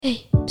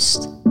Hey,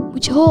 pst,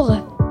 moet je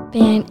horen.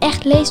 Ben jij een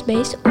echt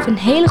leesbeest of een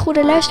hele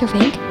goede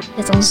luistervink?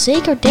 Zet dan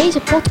zeker deze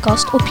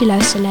podcast op je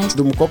luisterlijst.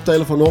 Doe mijn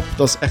koptelefoon op,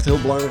 dat is echt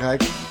heel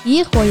belangrijk.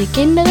 Hier hoor je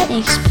kinderen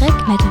in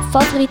gesprek met hun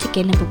favoriete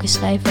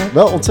kinderboekenschrijver.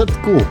 Wel ontzettend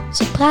cool.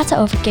 Ze praten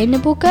over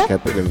kinderboeken. Ik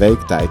heb in een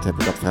week tijd dat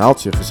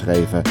verhaaltje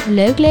geschreven.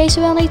 Leuk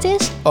lezen wel niet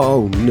is.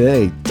 Oh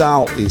nee,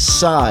 taal is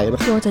saai.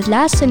 Je hoort het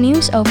laatste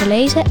nieuws over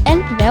lezen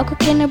en welke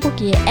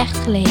kinderboeken je echt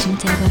gelezen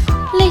moet hebben.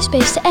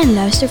 Leesbeesten en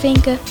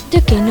luistervinken,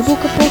 de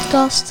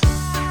kinderboekenpodcast.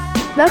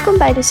 Welkom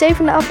bij de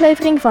 7e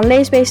aflevering van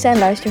Leesbeesten en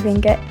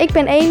Luistervinken. Ik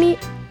ben Amy.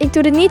 Ik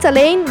doe dit niet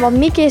alleen, want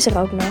Mieke is er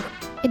ook nog.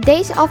 In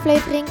deze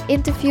aflevering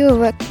interviewen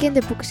we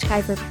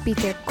kinderboekenschrijver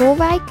Pieter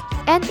Kolwijk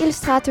en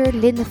illustrator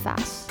Linde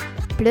Vaas.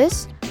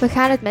 Plus, we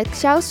gaan het met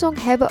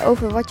Xiaosong hebben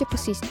over wat je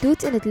precies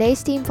doet in het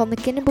leesteam van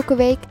de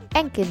Kinderboekenweek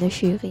en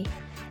Kinderjury.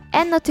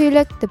 En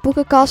natuurlijk de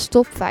boekenkast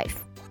top 5.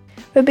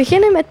 We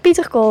beginnen met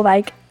Pieter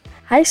Kolwijk.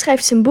 Hij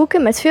schrijft zijn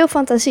boeken met veel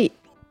fantasie.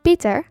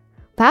 Pieter,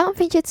 waarom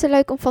vind je het zo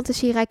leuk om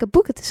fantasierijke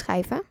boeken te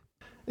schrijven?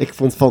 Ik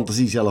vond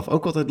fantasie zelf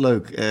ook altijd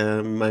leuk.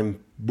 Mijn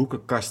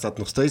boekenkast staat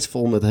nog steeds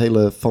vol met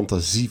hele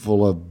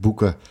fantasievolle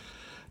boeken.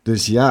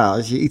 Dus ja,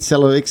 als je iets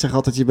zelf... Ik zeg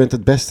altijd, je bent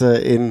het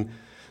beste in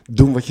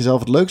doen wat je zelf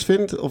het leukst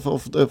vindt.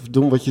 Of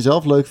doen wat je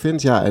zelf leuk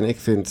vindt. Ja, en ik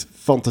vind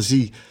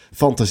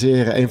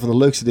fantaseren een van de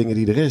leukste dingen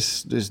die er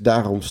is. Dus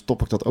daarom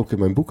stop ik dat ook in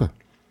mijn boeken.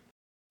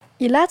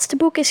 Je laatste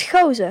boek is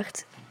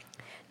Gozerd.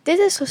 Dit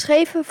is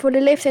geschreven voor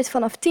de leeftijd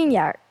vanaf 10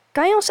 jaar.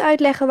 Kan je ons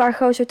uitleggen waar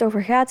Gozerd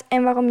over gaat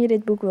en waarom je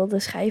dit boek wilde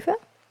schrijven?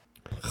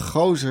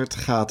 Gozerd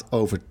gaat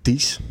over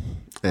Ties.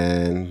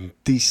 En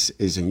Ties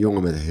is een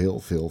jongen met heel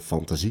veel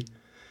fantasie.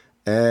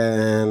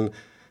 En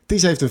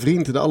Ties heeft een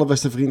vriend, de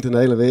allerbeste vriend in de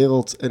hele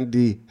wereld. En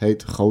die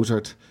heet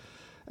Gozerd.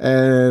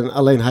 En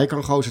alleen hij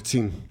kan Gozerd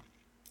zien.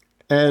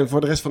 En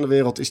voor de rest van de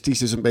wereld is Ties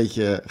dus een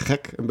beetje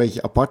gek, een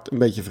beetje apart, een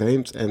beetje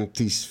vreemd. En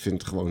Ties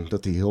vindt gewoon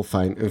dat hij heel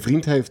fijn een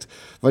vriend heeft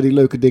waar hij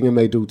leuke dingen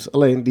mee doet.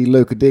 Alleen die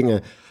leuke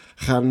dingen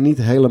gaan niet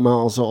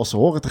helemaal zoals ze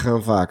horen te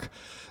gaan vaak.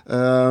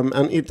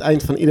 Aan het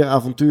eind van ieder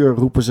avontuur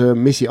roepen ze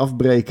missie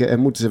afbreken en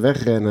moeten ze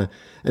wegrennen.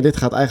 En dit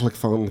gaat eigenlijk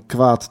van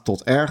kwaad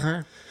tot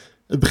erger.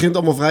 Het begint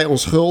allemaal vrij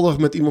onschuldig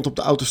met iemand op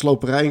de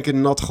autosloperij een keer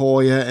nat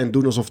gooien en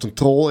doen alsof het een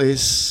troll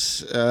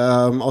is.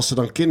 Als er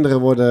dan kinderen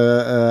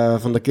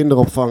worden van de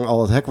kinderopvang,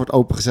 al het hek wordt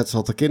opengezet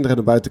zodat de kinderen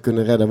naar buiten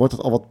kunnen redden, wordt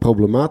het al wat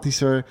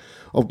problematischer.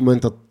 Op het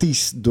moment dat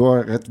Ties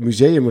door het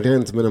museum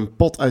rent met een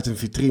pot uit een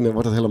vitrine,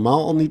 wordt het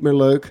helemaal al niet meer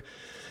leuk.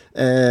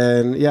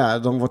 En ja,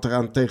 dan wordt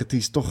er tegen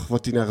Ties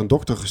toch naar een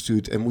dokter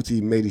gestuurd en moet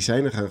hij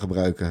medicijnen gaan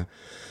gebruiken.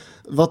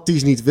 Wat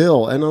Ties niet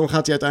wil. En dan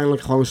gaat hij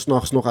uiteindelijk gewoon 's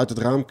nachts nog uit het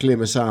raam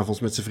klimmen 's avonds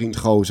met zijn vriend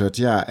Gozerd.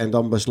 Ja, en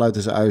dan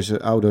besluiten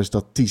zijn ouders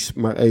dat Ties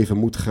maar even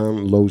moet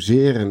gaan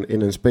logeren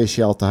in een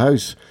speciaal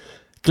tehuis.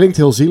 Klinkt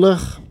heel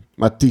zielig,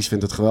 maar Ties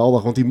vindt het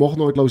geweldig, want die mocht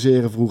nooit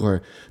logeren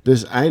vroeger.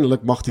 Dus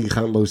eindelijk mag hij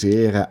gaan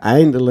logeren.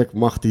 Eindelijk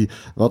mag hij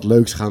wat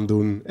leuks gaan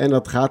doen. En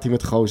dat gaat hij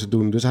met Gozerd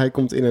doen. Dus hij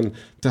komt in een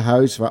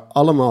tehuis waar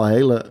allemaal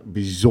hele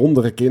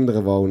bijzondere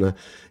kinderen wonen.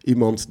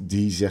 Iemand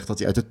die zegt dat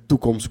hij uit de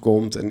toekomst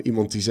komt. En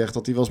iemand die zegt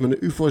dat hij wel eens met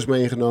een ufo is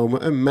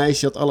meegenomen. Een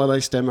meisje dat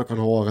allerlei stemmen kan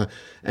horen.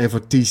 En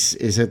voor Ties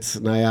is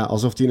het,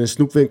 alsof hij in een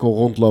snoepwinkel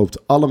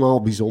rondloopt.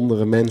 Allemaal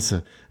bijzondere mensen.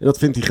 En dat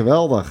vindt hij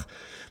geweldig.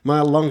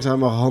 Maar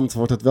langzamerhand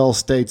wordt het wel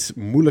steeds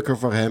moeilijker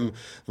voor hem.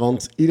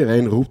 Want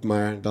iedereen roept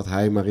maar dat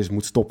hij maar eens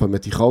moet stoppen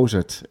met die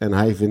Gozerd. En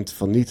hij vindt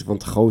van niet,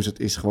 want Gozerd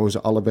is gewoon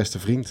zijn allerbeste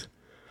vriend.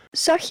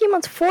 Zag je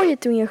iemand voor je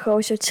toen je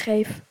Gozerd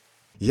schreef?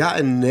 Ja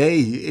en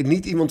nee,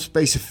 niet iemand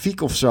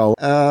specifiek of zo.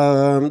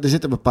 Er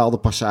zitten bepaalde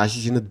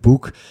passages in het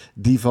boek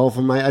die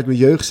van mij uit mijn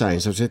jeugd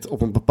zijn. Zo zit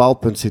op een bepaald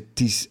punt zit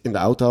Ties in de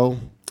auto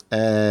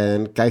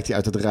en kijkt hij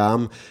uit het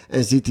raam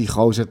en ziet die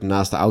Gozerd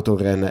naast de auto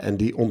rennen. En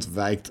die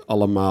ontwijkt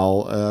allemaal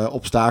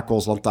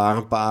obstakels,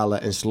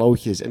 lantaarnpalen en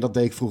slootjes. En dat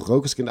deed ik vroeger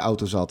ook als ik in de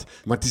auto zat.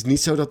 Maar het is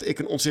niet zo dat ik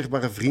een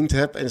onzichtbare vriend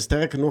heb. En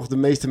sterker nog, de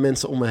meeste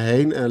mensen om me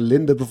heen,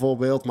 Linde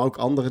bijvoorbeeld, maar ook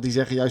anderen, die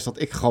zeggen juist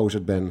dat ik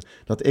Gozerd ben.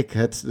 Dat ik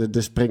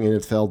de spring in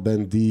het veld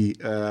ben die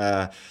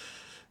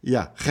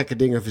gekke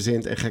dingen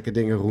verzint en gekke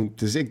dingen roemt.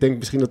 Dus ik denk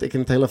misschien dat ik in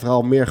het hele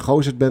verhaal meer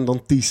Gozerd ben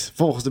dan Ties,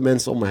 volgens de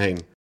mensen om me heen.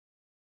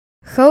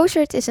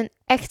 Gozerd is een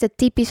echte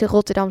typische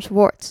Rotterdams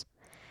woord.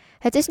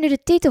 Het is nu de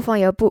titel van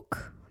jouw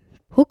boek.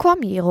 Hoe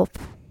kwam je hierop?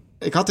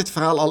 Ik had dit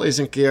verhaal al eens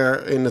een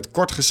keer in het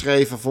kort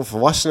geschreven voor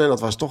volwassenen. Dat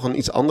was toch een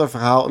iets ander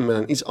verhaal met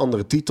een iets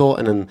andere titel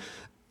en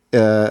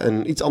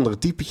een iets andere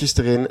typetjes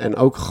erin. En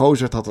ook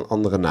Gozerd had een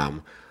andere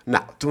naam.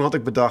 Nou, toen had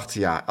ik bedacht,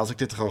 ja, als ik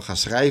dit gewoon ga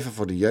schrijven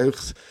voor de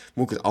jeugd,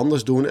 moet ik het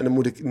anders doen. En dan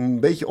moet ik een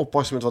beetje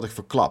oppassen met wat ik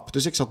verklap.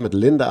 Dus ik zat met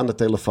Linde aan de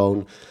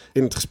telefoon.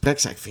 In het gesprek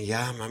zei ik van,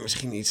 ja, maar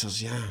misschien iets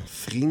als,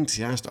 vriend, is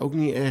het ook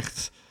niet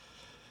echt.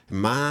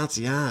 Maat,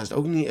 is het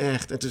ook niet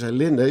echt. En toen zei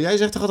Linde, jij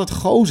zegt toch altijd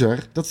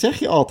gozer? Dat zeg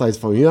je altijd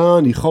van,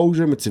 ja, die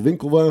gozer met zijn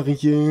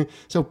winkelwagentje.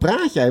 Zo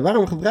praat jij,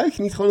 waarom gebruik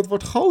je niet gewoon het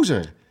woord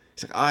gozer? Ik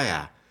zeg,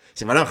 ja. Ik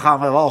zeg, maar dan gaan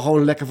we wel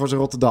gewoon lekker voor zijn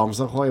Rotterdams.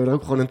 Dan gooien we er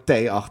ook gewoon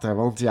een T achter.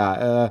 Want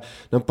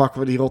dan pakken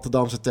we die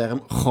Rotterdamse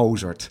term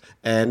gozerd.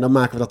 En dan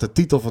maken we dat de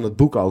titel van het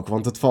boek ook.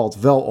 Want het valt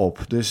wel op.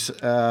 Dus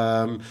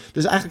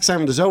eigenlijk zijn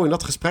we er zo in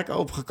dat gesprek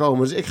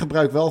opgekomen. Dus ik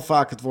gebruik wel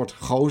vaak het woord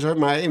gozer.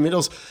 Maar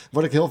inmiddels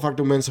word ik heel vaak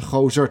door mensen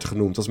gozerd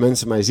genoemd. Als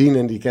mensen mij zien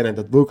en die kennen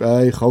dat boek.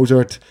 Hey,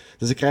 gozerd.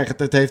 Dus ik krijg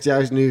het heeft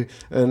juist nu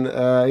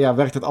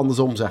werkt het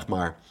andersom, zeg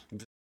maar.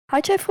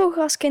 Had jij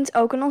vroeger als kind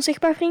ook een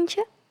onzichtbaar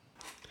vriendje?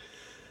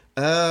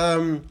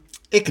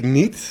 Ik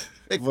niet.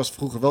 Ik was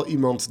vroeger wel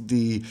iemand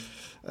die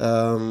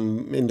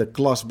in de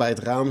klas bij het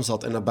raam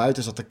zat en naar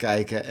buiten zat te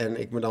kijken. En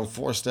ik me dan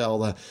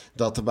voorstelde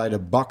dat er bij de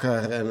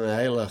bakker een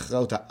hele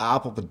grote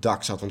aap op het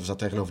dak zat. Want we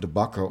zaten tegenover de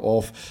bakker.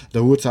 Of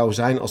hoe het zou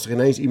zijn als er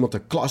ineens iemand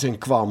de klas in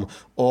kwam.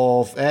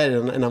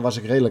 En dan was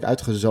ik redelijk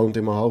uitgezoond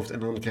in mijn hoofd. En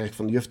dan kreeg ik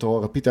van de juf te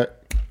horen: Pieter,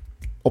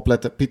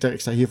 opletten. Pieter,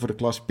 ik sta hier voor de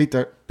klas.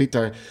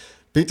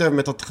 Pieter,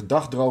 met dat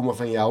gedachtdromen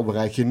van jou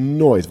bereik je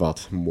nooit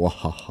wat.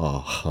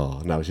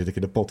 Mwahaha. Nou zit ik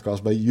in de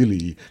podcast bij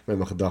jullie met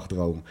mijn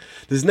gedachtdroom.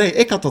 Dus nee,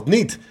 ik had dat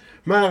niet.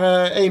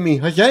 Maar Amy,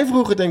 had jij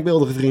vroeger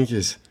denkbeeldige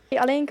vriendjes?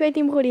 Alleen ik weet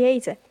niet meer hoe die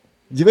heten.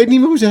 Je weet niet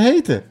meer hoe ze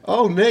heten?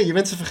 Oh nee, je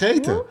bent ze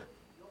vergeten. Ja?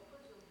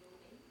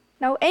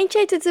 Nou, eentje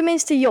heette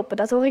tenminste Joppe,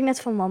 dat hoor ik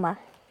net van mama.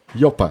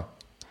 Joppe.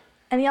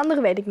 En die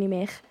andere weet ik niet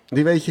meer.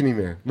 Die weet je niet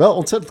meer. Wel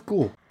ontzettend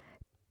cool.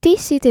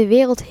 Ties ziet de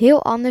wereld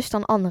heel anders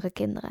dan andere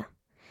kinderen.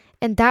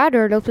 En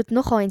daardoor loopt het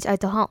nogal eens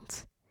uit de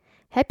hand.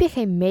 Heb je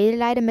geen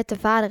medelijden met de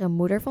vader en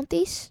moeder van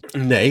Ties?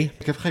 Nee,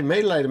 ik heb geen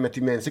medelijden met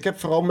die mensen. Ik heb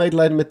vooral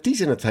medelijden met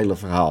Ties in het hele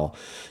verhaal.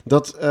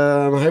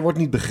 Hij wordt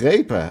niet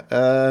begrepen.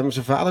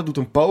 Zijn vader doet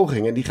een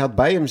poging en die gaat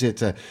bij hem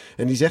zitten.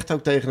 En die zegt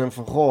ook tegen hem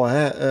van,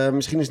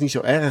 misschien is het niet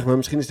zo erg, maar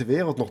misschien is de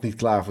wereld nog niet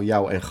klaar voor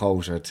jou en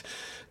Gozerd.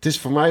 Het is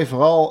voor mij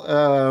vooral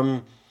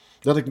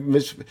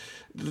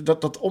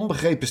dat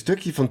onbegrepen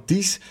stukje van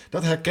Ties,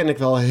 dat herken ik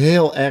wel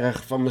heel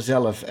erg van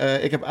mezelf.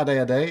 Ik heb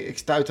ADHD, ik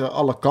stuiter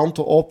alle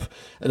kanten op.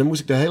 En dan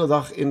moest ik de hele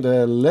dag in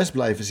de les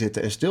blijven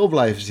zitten en stil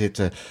blijven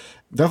zitten.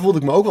 Daar voelde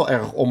ik me ook wel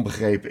erg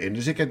onbegrepen in.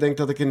 Dus ik denk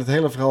dat ik in het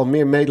hele verhaal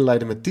meer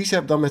medelijden met Ties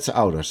heb dan met zijn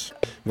ouders.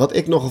 Wat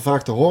ik nogal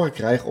vaak te horen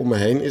krijg om me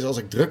heen is als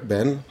ik druk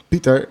ben: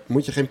 Pieter,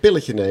 moet je geen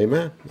pilletje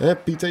nemen?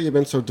 Pieter, je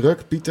bent zo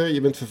druk. Pieter,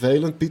 je bent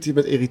vervelend. Pieter, je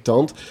bent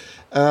irritant.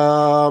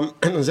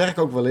 En dan zeg ik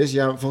ook wel eens: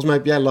 ja, volgens mij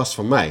heb jij last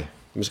van mij.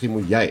 Misschien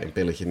moet jij een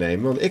pilletje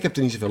nemen, want ik heb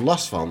er niet zoveel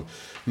last van.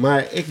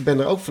 Maar ik ben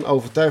er ook van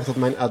overtuigd dat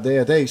mijn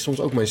ADHD soms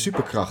ook mijn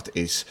superkracht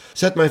is.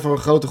 Zet mij voor een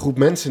grote groep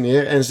mensen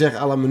neer en zeg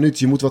à la minuut: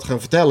 je moet wat gaan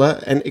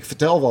vertellen. En ik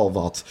vertel wel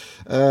wat.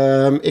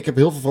 Ik heb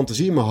heel veel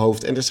fantasie in mijn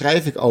hoofd en daar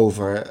schrijf ik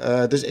over.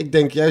 Dus ik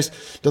denk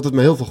juist dat het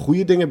me heel veel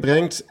goede dingen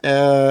brengt.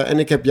 En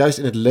ik heb juist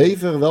in het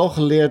leven wel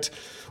geleerd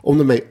om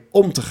ermee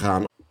om te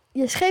gaan.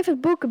 Je schreef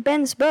het boek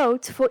Ben's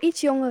Boot voor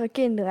iets jongere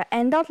kinderen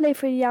en dat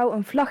leverde jou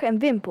een vlag en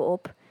wimpel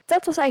op.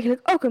 Dat was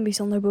eigenlijk ook een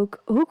bijzonder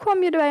boek. Hoe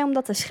kwam je erbij om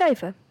dat te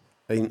schrijven?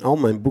 In al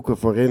mijn boeken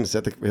voorin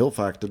zet ik heel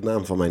vaak de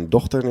naam van mijn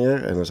dochter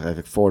neer. En dan schrijf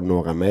ik voor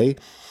Nora May.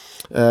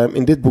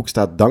 In dit boek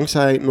staat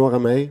dankzij Nora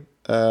May.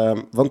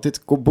 Want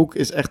dit boek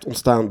is echt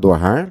ontstaan door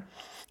haar.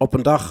 Op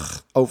een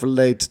dag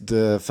overleed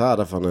de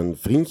vader van een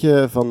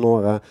vriendje van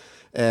Nora.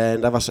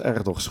 En daar was ze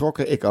erg door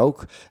geschrokken, ik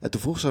ook. En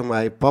toen vroeg ze aan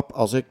mij: pap,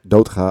 als ik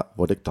doodga,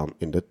 word ik dan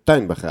in de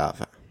tuin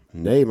begraven?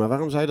 Nee, maar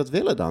waarom zou je dat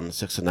willen dan?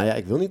 Zegt ze: nou ja,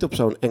 ik wil niet op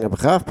zo'n enge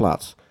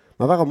begraafplaats.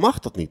 Maar waarom mag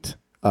dat niet?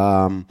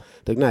 Ik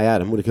denk, nou ja,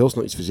 dan moet ik heel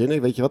snel iets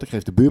verzinnen. Weet je wat, ik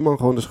geef de buurman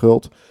gewoon de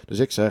schuld. Dus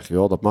ik zeg,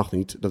 joh, dat mag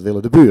niet. Dat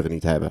willen de buren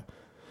niet hebben.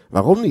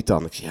 Waarom niet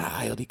dan? Ik zeg,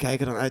 ja, joh, die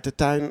kijken dan uit de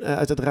tuin,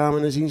 uit het raam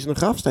en dan zien ze een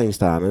grafsteen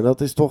staan. En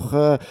dat is toch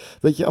een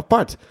beetje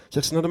apart.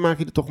 Zegt ze, nou dan maak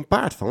je er toch een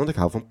paard van, want ik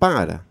hou van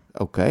paarden.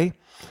 Oké.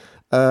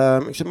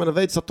 Ik zeg, maar dan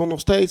weet ze dat toch nog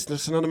steeds.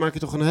 Dus nou, dan maak je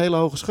toch een hele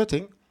hoge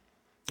schutting.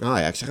 Ah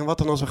ja, ik zeg, en wat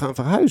dan als we gaan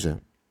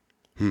verhuizen?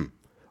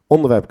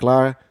 Onderwerp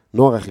klaar.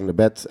 Nora ging naar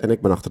bed en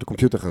ik ben achter de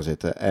computer gaan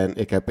zitten. En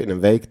ik heb in een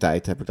week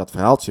tijd dat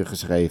verhaaltje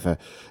geschreven.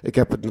 Ik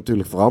heb het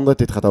natuurlijk veranderd.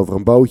 Dit gaat over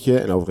een bootje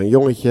en over een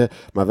jongetje.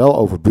 Maar wel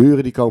over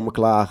buren die komen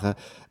klagen.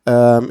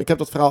 Ik heb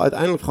dat verhaal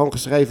uiteindelijk gewoon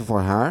geschreven voor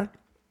haar.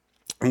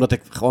 Omdat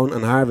ik gewoon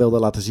aan haar wilde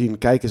laten zien: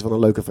 kijk eens wat een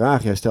leuke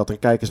vraag jij stelt en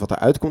kijk eens wat er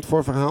uitkomt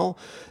voor verhaal.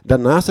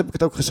 Daarnaast heb ik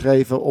het ook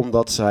geschreven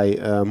omdat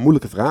zij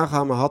moeilijke vragen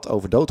aan me had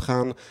over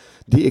doodgaan,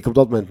 die ik op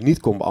dat moment niet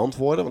kon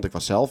beantwoorden. Want ik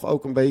was zelf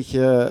ook een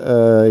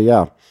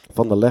beetje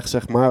van de leg,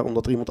 zeg maar,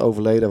 omdat er iemand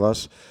overleden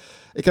was.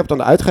 Ik heb het aan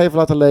de uitgever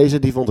laten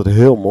lezen, die vond het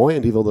heel mooi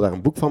en die wilde daar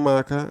een boek van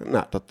maken.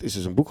 Nou, dat is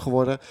dus een boek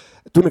geworden.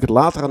 Toen ik het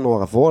later aan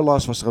Nora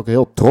voorlas, was ze er ook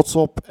heel trots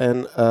op.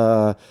 En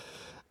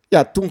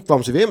toen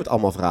kwam ze weer met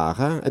allemaal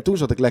vragen. En toen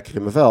zat ik lekker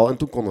in mijn vel en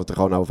toen konden we het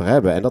er gewoon over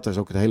hebben. En dat is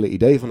ook het hele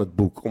idee van het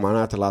boek, om aan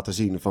haar te laten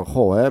zien van,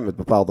 met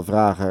bepaalde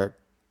vragen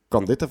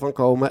kan dit ervan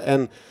komen.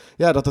 En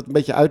ja, dat het een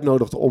beetje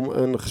uitnodigt om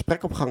een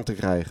gesprek op gang te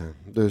krijgen.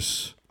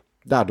 Dus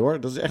daardoor,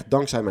 dat is echt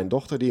dankzij mijn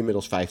dochter, die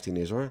inmiddels 15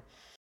 is hoor.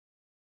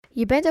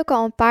 Je bent ook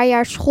al een paar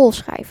jaar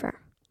schoolschrijver.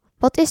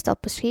 Wat is dat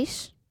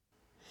precies?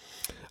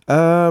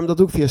 Dat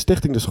doe ik via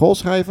Stichting de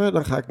Schoolschrijver.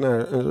 Dan ga ik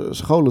naar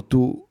scholen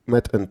toe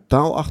met een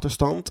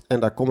taalachterstand. En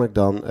daar kom ik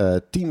dan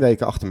 10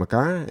 weken achter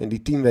elkaar. En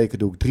die 10 weken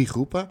doe ik 3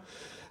 groepen.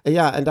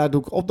 En daar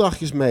doe ik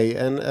opdrachtjes mee.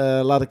 En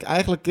laat ik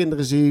eigenlijk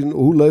kinderen zien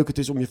hoe leuk het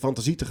is om je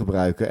fantasie te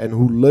gebruiken. En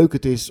hoe leuk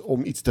het is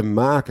om iets te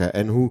maken.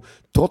 En hoe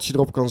trots je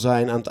erop kan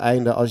zijn aan het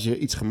einde als je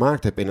iets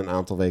gemaakt hebt in een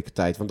aantal weken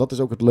tijd. Want dat is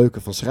ook het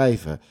leuke van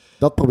schrijven.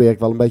 Dat probeer ik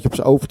wel een beetje op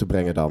ze over te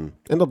brengen dan.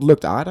 En dat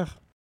lukt aardig.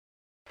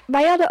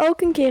 Wij hadden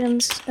ook een keer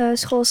een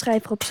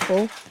schoolschrijver op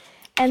school.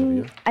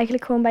 En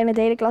eigenlijk gewoon bijna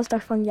de hele klas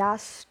dacht van, ja,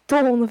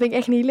 stom, dat vind ik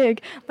echt niet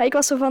leuk. Maar ik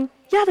was zo van,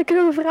 ja, dan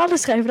kunnen we verhalen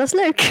schrijven, dat is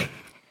leuk.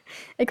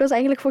 Ik was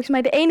eigenlijk volgens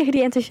mij de enige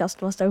die enthousiast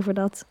was over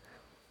dat.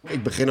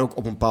 Ik begin ook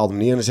op een bepaalde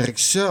manier en dan zeg ik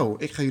zo,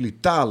 ik ga jullie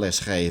taalles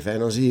geven. En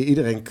dan zie je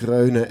iedereen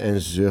kreunen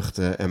en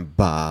zuchten en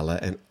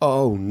balen. En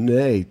oh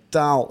nee,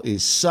 taal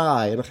is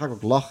saai. En dan ga ik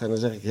ook lachen en dan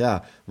zeg ik,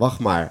 ja, wacht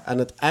maar. Aan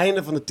het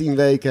einde van de 10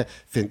 weken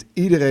vindt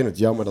iedereen het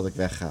jammer dat ik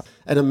wegga.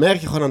 En dan merk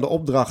je gewoon aan de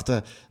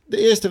opdrachten. De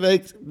eerste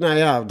week, nou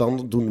ja,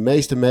 dan doen de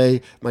meesten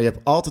mee. Maar je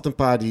hebt altijd een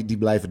paar die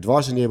blijven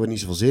dwars en die hebben er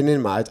niet zoveel zin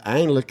in. Maar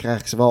uiteindelijk krijg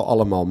ik ze wel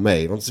allemaal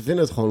mee. Want ze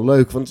vinden het gewoon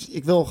leuk. Want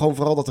ik wil gewoon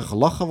vooral dat er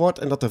gelachen wordt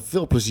en dat er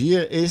veel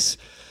plezier is.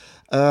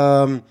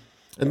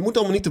 Het moet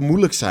allemaal niet te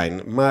moeilijk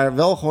zijn. Maar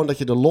wel gewoon dat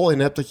je er lol in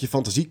hebt, dat je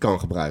fantasie kan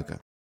gebruiken.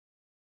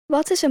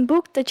 Wat is een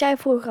boek dat jij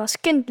vroeger als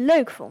kind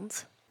leuk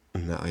vond?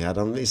 Nou ja,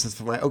 dan is het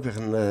voor mij ook weer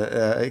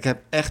een... ik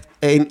heb echt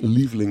 1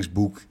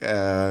 lievelingsboek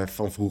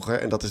van vroeger.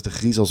 En dat is De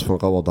Griezels van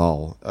Roald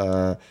Dahl.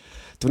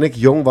 Toen ik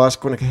jong was,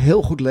 kon ik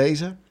heel goed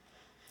lezen.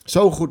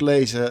 Zo goed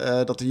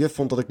lezen dat de juf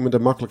vond dat ik me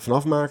er makkelijk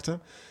vanaf maakte.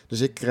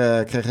 Dus ik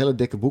kreeg hele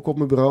dikke boeken op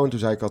mijn bureau. En toen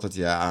zei ik altijd,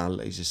 ja,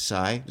 lezen is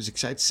saai. Dus ik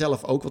zei het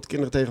zelf ook, wat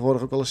kinderen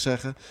tegenwoordig ook wel eens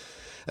zeggen.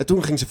 En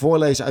toen ging ze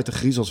voorlezen uit De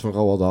Griezels van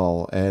Roald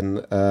Dahl.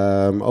 En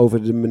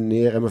over de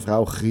meneer en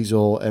mevrouw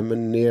Griezel. En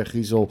meneer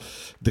Griezel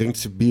drinkt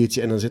zijn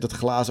biertje. En dan zit het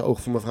glazen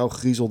oog van mevrouw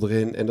Griezel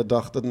erin. En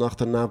de nacht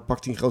daarna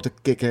pakt hij een grote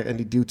kikker en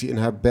die duwt hij in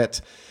haar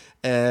bed.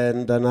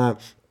 En daarna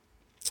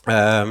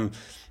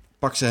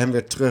pakt ze hem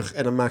weer terug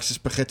en dan maakt ze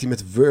spaghetti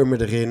met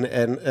wormen erin.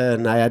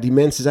 En die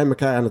mensen zijn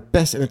elkaar aan het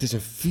pesten. En het is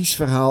een vies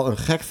verhaal, een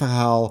gek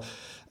verhaal.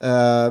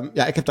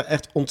 Ik heb daar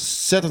echt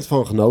ontzettend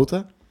van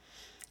genoten.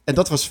 En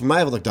dat was voor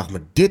mij wat ik dacht,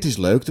 maar dit is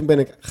leuk. Toen ben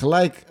ik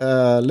gelijk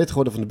lid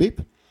geworden van de Biep.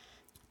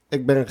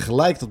 Ik ben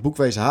gelijk dat boek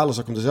wezen halen,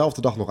 zodat ik hem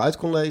dezelfde dag nog uit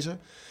kon lezen.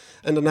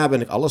 En daarna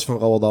ben ik alles van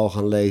Roald Dahl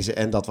gaan lezen.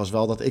 En dat was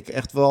wel dat ik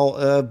echt wel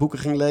boeken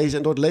ging lezen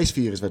en door het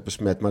leesvirus werd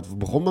besmet. Maar het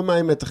begon bij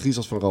mij met De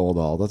Griezels van Roald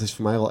Dahl. Dat is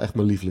voor mij wel echt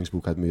mijn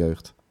lievelingsboek uit mijn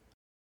jeugd.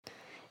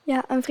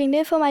 Ja, een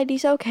vriendin van mij die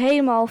is ook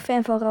helemaal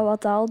fan van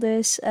Roald Dahl.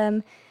 Dus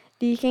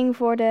die ging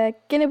voor de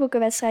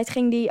kinderboekenwedstrijd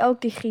ging die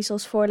ook Die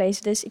Griezels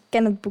voorlezen. Dus ik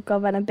ken het boek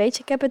al wel een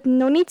beetje. Ik heb het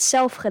nog niet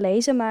zelf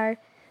gelezen, maar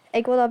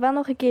ik wil dat wel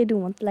nog een keer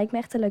doen. Want het lijkt me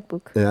echt een leuk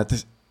boek. Ja, het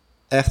is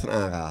echt een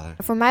aanrader.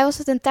 Voor mij was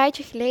het een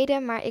tijdje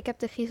geleden, maar ik heb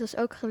De Griezels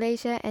ook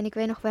gelezen. En ik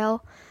weet nog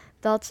wel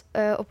dat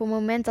op het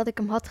moment dat ik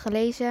hem had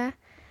gelezen,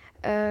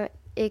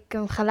 ik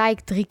hem gelijk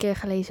 3 keer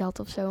gelezen had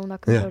of zo, omdat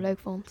ik hem zo leuk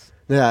vond.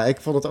 Ja,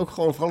 ik vond het ook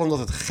gewoon vooral omdat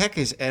het gek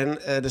is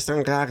en er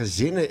staan rare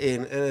zinnen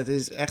in. En het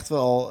is echt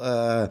wel...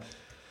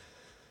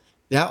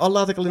 al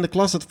laat ik al in de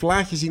klas het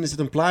plaatje zien. Er zit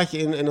een plaatje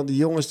in en dan die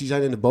jongens die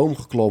zijn in de boom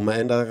geklommen.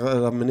 En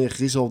daar meneer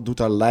Griezel doet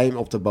daar lijm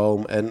op de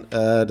boom. En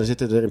dan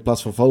zitten er in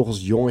plaats van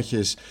vogels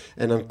jongetjes.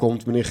 En dan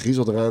komt meneer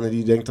Griezel eraan en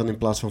die denkt dan in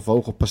plaats van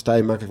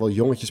vogelpastei maak ik wel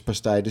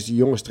jongetjespastei. Dus die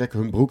jongens trekken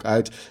hun broek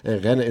uit en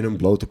rennen in hun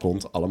blote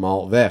kont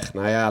allemaal weg.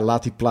 Nou ja,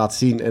 laat die plaat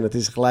zien en het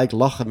is gelijk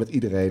lachen met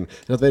iedereen.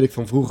 En dat weet ik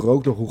van vroeger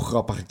ook nog hoe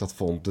grappig ik dat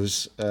vond.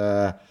 Dus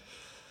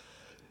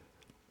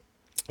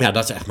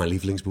dat is echt mijn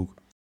lievelingsboek.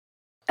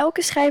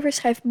 Elke schrijver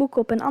schrijft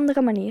boeken op een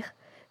andere manier.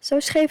 Zo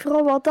schreef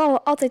Roald Dahl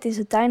altijd in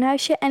zijn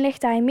tuinhuisje en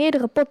legde hij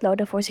meerdere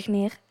potloden voor zich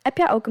neer. Heb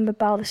jij ook een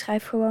bepaalde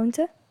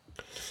schrijfgewoonte?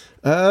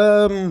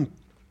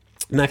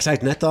 Ik zei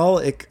het net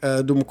al, ik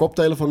doe mijn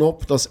koptelefoon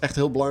op. Dat is echt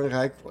heel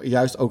belangrijk,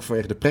 juist ook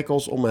vanwege de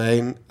prikkels om me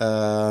heen.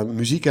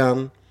 Muziek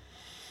aan.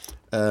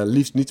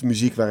 Liefst niet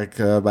muziek waar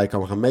ik bij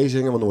kan gaan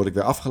meezingen, want dan word ik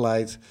weer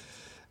afgeleid.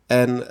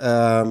 En...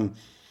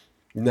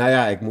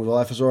 ik moet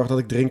wel even zorgen dat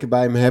ik drinken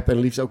bij me heb en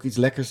liefst ook iets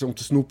lekkers om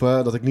te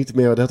snoepen. Dat ik niet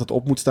meer de hele tijd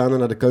op moet staan en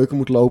naar de keuken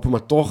moet lopen.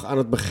 Maar toch aan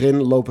het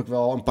begin loop ik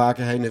wel een paar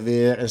keer heen en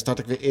weer en start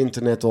ik weer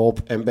internet op.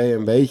 En ben je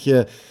een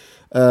beetje...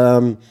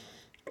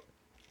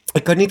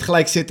 ik kan niet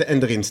gelijk zitten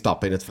en erin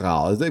stappen in het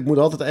verhaal. Ik moet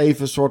altijd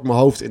even soort mijn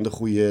hoofd in de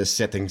goede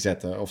setting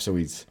zetten of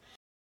zoiets.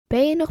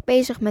 Ben je nog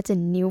bezig met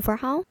een nieuw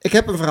verhaal? Ik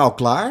heb een verhaal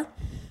klaar.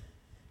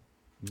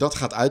 Dat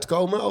gaat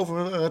uitkomen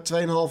over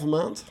 2,5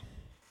 maand.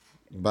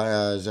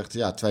 Zegt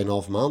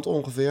 2,5 maand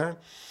ongeveer.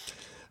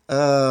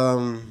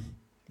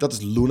 Dat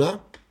is Luna.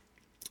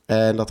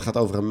 En dat gaat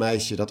over een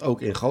meisje dat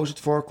ook in Gozert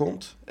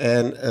voorkomt.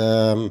 En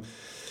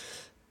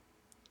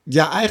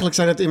eigenlijk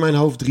zijn het in mijn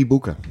hoofd 3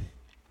 boeken.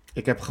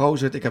 Ik heb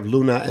Gozert, ik heb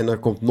Luna en er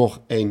komt nog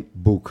 1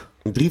 boek.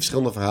 3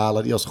 verschillende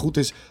verhalen die als het goed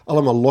is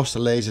allemaal los te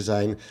lezen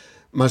zijn.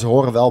 Maar ze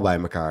horen wel bij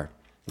elkaar.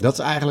 Dat is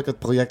eigenlijk het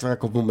project waar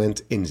ik op het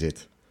moment in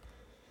zit.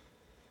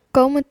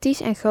 Komen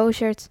Ties en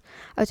Gozert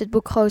uit het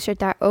boek Gozert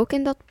daar ook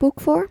in dat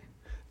boek voor?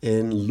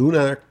 In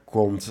Luna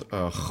komt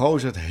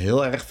Gozert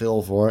heel erg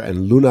veel voor.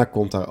 En Luna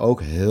komt daar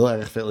ook heel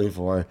erg veel in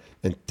voor.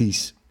 En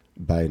Ties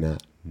bijna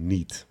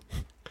niet.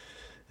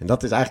 En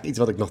dat is eigenlijk iets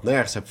wat ik nog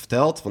nergens heb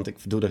verteld, want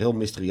ik doe er heel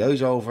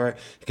mysterieus over.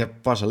 Ik heb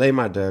pas alleen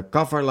maar de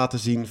cover laten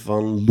zien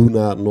van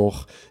Luna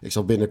nog. Ik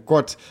zal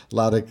binnenkort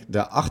laat ik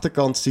de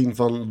achterkant zien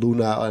van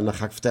Luna en dan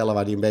ga ik vertellen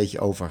waar die een beetje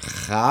over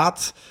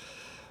gaat.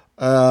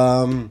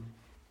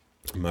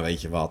 Maar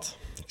weet je wat?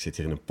 Ik zit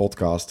hier in een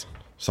podcast.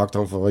 Zal ik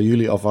dan voor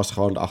jullie alvast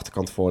gewoon de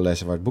achterkant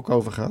voorlezen waar het boek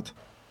over gaat?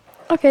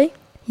 Oké,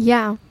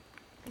 Ja.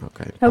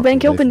 Oké. nou ben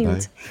ik heel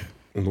benieuwd.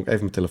 Dan moet ik even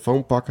mijn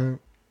telefoon pakken.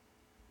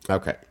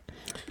 Oké.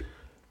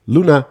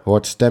 Luna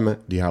hoort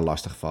stemmen die haar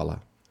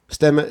lastigvallen.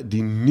 Stemmen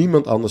die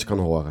niemand anders kan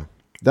horen.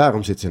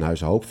 Daarom zit ze in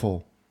huis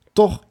hoopvol.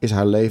 Toch is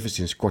haar leven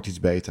sinds kort iets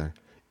beter.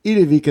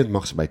 Ieder weekend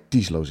mag ze bij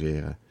Ties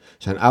logeren.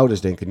 Zijn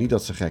ouders denken niet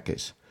dat ze gek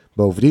is.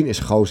 Bovendien is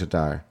Gozer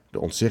daar, de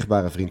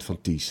onzichtbare vriend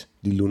van Ties,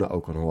 die Luna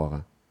ook kan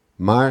horen.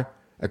 Maar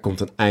er komt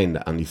een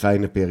einde aan die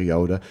fijne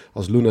periode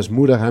als Luna's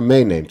moeder haar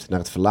meeneemt naar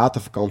het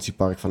verlaten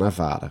vakantiepark van haar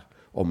vader,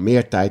 om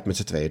meer tijd met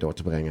z'n tweeën door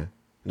te brengen.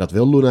 En dat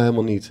wil Luna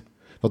helemaal niet.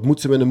 Wat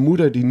moet ze met een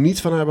moeder die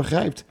niets van haar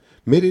begrijpt?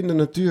 Midden in de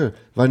natuur,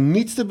 waar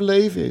niets te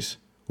beleven is.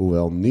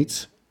 Hoewel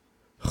niets.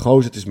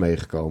 Gozer is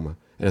meegekomen.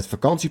 En het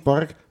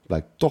vakantiepark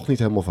blijkt toch niet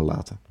helemaal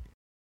verlaten.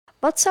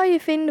 Wat zou je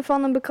vinden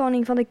van een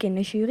bekroning van de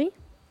kinderjury?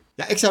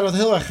 Ja, ik zou dat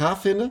heel erg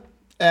gaaf vinden.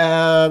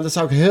 Daar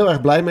zou ik heel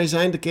erg blij mee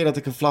zijn. De keer dat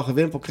ik een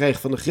vlaggenwimpel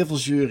kreeg van de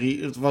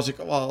Griffelsjury, daar was ik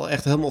al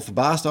echt helemaal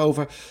verbaasd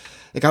over.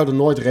 Ik hou er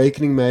nooit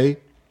rekening mee.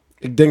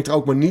 Ik denk er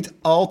ook maar niet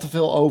al te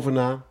veel over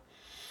na.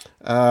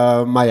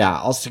 Maar ja,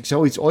 als ik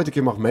zoiets ooit een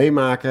keer mag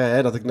meemaken,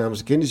 hè, dat ik namens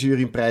de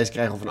kinderjury een prijs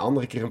krijg of een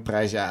andere keer een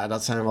prijs, ja,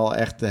 dat zijn wel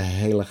echt de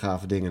hele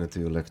gave dingen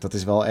natuurlijk. Dat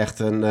is wel echt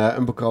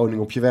een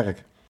bekroning op je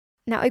werk.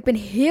 Nou, ik ben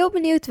heel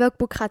benieuwd welk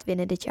boek gaat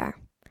winnen dit jaar.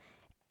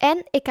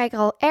 En ik kijk er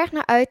al erg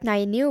naar uit naar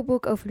je nieuwe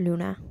boek over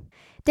Luna.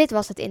 Dit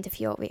was het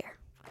interview alweer.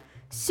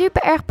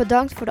 Super erg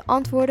bedankt voor de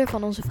antwoorden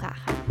van onze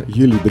vragen.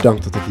 Jullie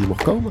bedankt dat ik hier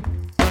mocht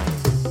komen.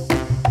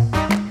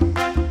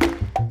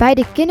 Bij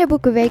de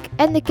Kinderboekenweek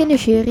en de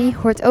Kinderjury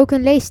hoort ook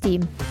een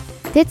leesteam.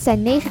 Dit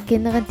zijn 9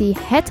 kinderen die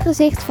het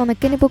gezicht van de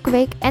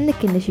Kinderboekenweek en de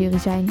Kinderjury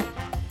zijn.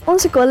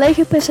 Onze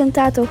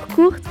collega-presentator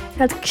Koert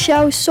gaat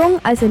Xiao Song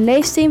uit het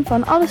leesteam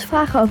van alles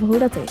vragen over hoe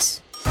dat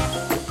is.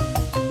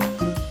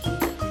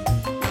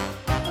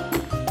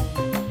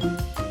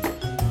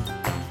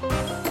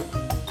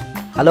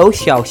 Hallo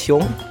Xiao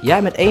Xiong,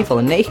 jij bent een van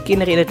de 9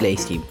 kinderen in het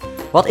leesteam.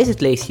 Wat is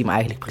het leesteam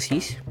eigenlijk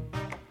precies?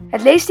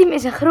 Het leesteam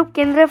is een groep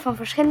kinderen van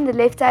verschillende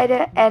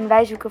leeftijden en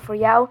wij zoeken voor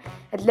jou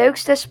het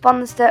leukste,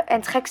 spannendste en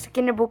het gekste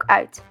kinderboek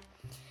uit.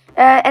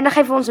 En dan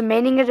geven we onze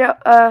meningen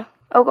er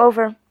ook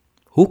over.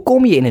 Hoe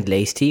kom je in het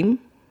leesteam?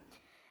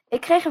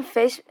 Ik kreeg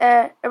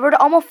er worden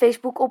allemaal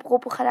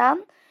Facebook-oproepen gedaan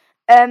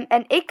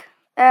en ik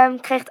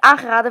kreeg het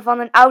aangeraden van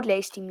een oud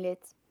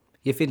leesteamlid.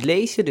 Je vindt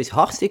lezen dus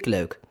hartstikke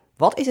leuk.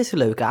 Wat is er zo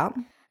leuk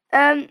aan?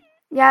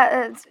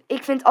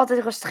 Ik vind het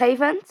altijd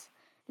rustgevend.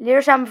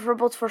 Leerzaam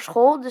bijvoorbeeld voor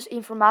school, dus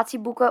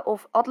informatieboeken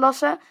of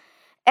atlassen.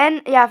 En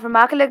ja,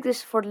 vermakelijk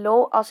dus voor de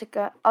lol als ik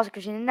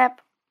er zin in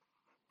heb.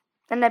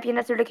 En dan heb je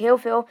natuurlijk heel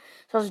veel,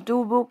 zoals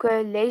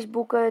doelboeken,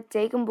 leesboeken,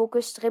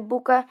 tekenboeken,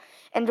 stripboeken.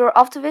 En door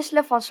af te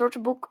wisselen van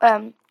soorten boek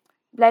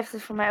blijft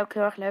het voor mij ook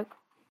heel erg leuk.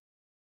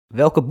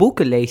 Welke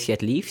boeken lees je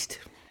het liefst?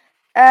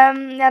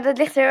 Dat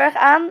ligt er heel erg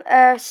aan.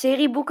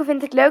 Serieboeken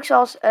vind ik leuk,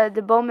 zoals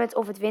De Boomhut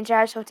of Het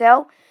Winterhuis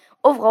Hotel.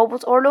 Of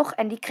Robotoorlog,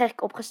 en die kreeg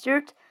ik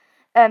opgestuurd.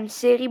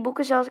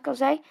 Serieboeken, zoals ik al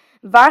zei.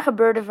 Waar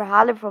gebeurde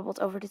verhalen,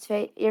 bijvoorbeeld over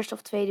de Eerste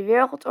of Tweede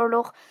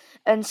Wereldoorlog.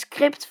 Een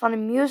script van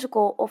een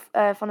musical of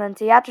van een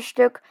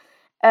theaterstuk.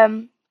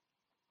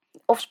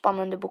 Of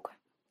spannende boeken.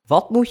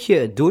 Wat moet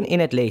je doen in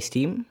het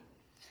leesteam?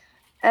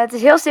 Het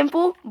is heel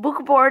simpel.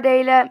 Boeken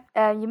beoordelen,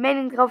 je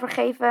mening erover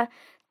geven,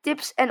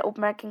 tips en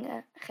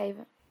opmerkingen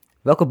geven.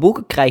 Welke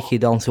boeken krijg je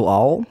dan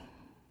zoal?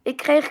 Ik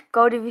kreeg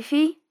Code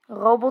Wifi,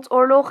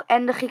 Robotoorlog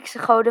en de Griekse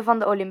goden van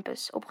de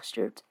Olympus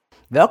opgestuurd.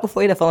 Welke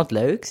vond je daarvan het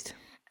leukst?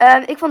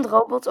 Ik vond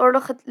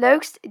Robotoorlog het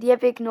leukst. Die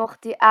heb ik nog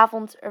die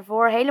avond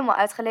ervoor helemaal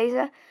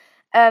uitgelezen.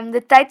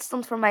 De tijd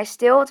stond voor mij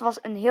stil. Het was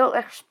een heel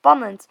erg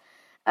spannend,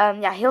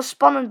 heel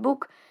spannend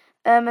boek.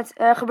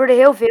 Gebeurde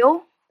heel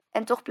veel.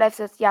 En toch blijft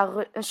het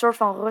een soort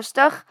van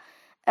rustig.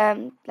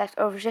 Blijft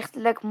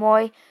overzichtelijk,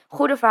 mooi.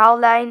 Goede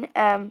verhaallijn.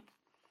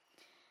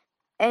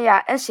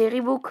 Een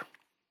serieboek.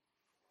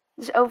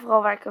 Dus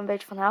overal waar ik een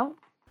beetje van hou.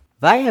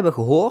 Wij hebben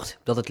gehoord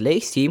dat het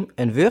leesteam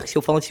een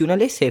workshop van een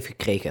journalist heeft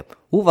gekregen.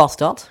 Hoe was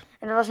dat?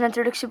 En dat was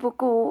natuurlijk super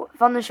cool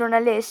van een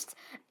journalist.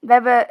 We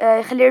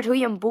hebben geleerd hoe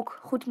je een boek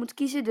goed moet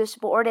kiezen. Dus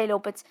beoordelen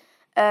op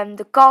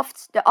de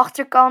kaft, de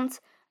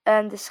achterkant,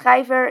 de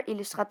schrijver,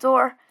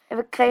 illustrator. En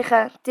we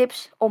kregen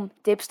tips om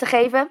tips te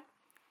geven.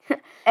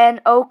 En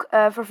ook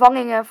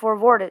vervangingen voor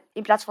woorden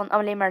in plaats van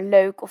alleen maar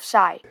leuk of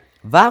saai.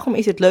 Waarom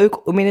is het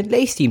leuk om in het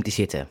leesteam te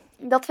zitten?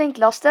 Dat vind ik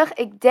lastig.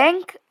 Ik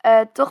denk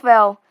toch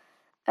wel...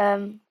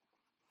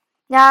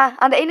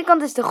 aan de ene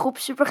kant is de groep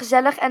super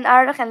gezellig en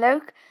aardig en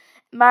leuk.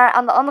 Maar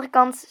aan de andere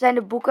kant zijn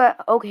de boeken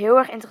ook heel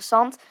erg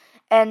interessant.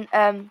 En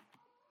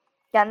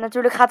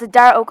natuurlijk gaat het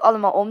daar ook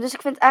allemaal om. Dus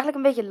ik vind het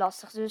eigenlijk een beetje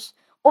lastig. Dus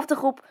of de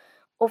groep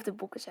of de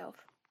boeken zelf.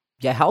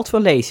 Jij houdt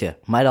van lezen,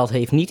 maar dat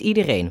heeft niet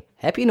iedereen.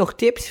 Heb je nog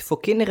tips voor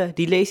kinderen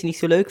die lezen niet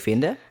zo leuk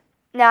vinden?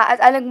 Nou,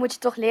 uiteindelijk moet je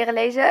toch leren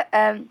lezen.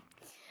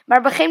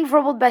 Maar begin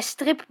bijvoorbeeld bij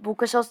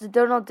stripboeken zoals de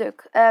Donald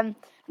Duck.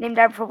 Neem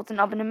daar bijvoorbeeld een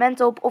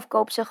abonnement op of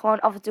koop ze gewoon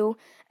af en toe.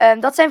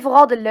 Dat zijn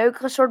vooral de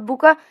leukere soort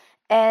boeken.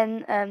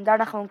 En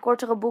daarna gewoon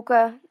kortere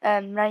boeken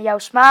naar jouw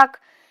smaak.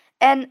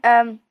 En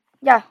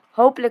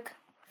hopelijk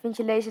vind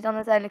je lezen dan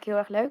uiteindelijk heel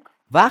erg leuk.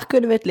 Waar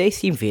kunnen we het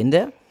leesteam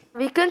vinden?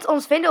 Je kunt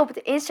ons vinden op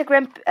de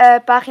Instagram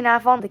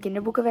pagina van de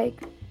Kinderboekenweek.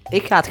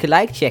 Ik ga het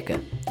gelijk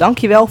checken.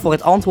 Dankjewel voor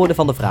het antwoorden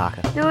van de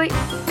vragen. Doei!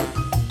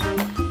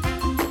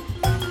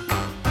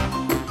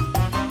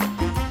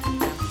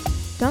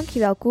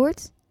 Dankjewel,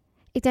 Koert.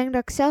 Ik denk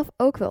dat ik zelf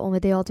ook wel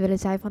onderdeel had willen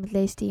zijn van het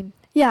leesteam.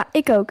 Ja,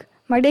 ik ook.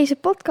 Maar deze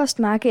podcast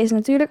maken is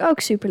natuurlijk ook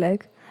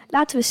superleuk.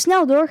 Laten we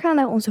snel doorgaan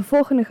naar onze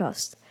volgende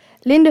gast.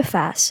 Linde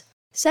Vaas.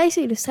 Zij is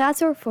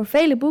illustrator voor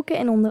vele boeken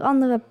en onder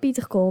andere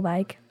Pieter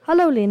Kolwijk.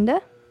 Hallo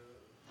Linde.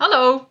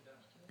 Hallo.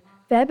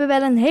 We hebben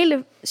wel een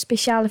hele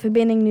speciale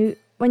verbinding nu,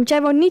 want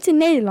jij woont niet in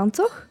Nederland,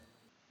 toch?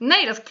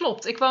 Nee, dat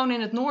klopt. Ik woon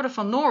in het noorden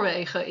van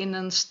Noorwegen, in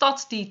een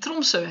stad die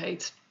Tromsø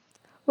heet.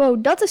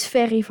 Wow, dat is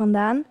ver hier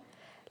vandaan.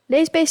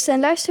 Leesbeesten en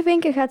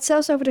luistervinken gaat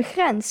zelfs over de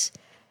grens.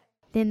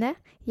 Linde,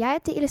 jij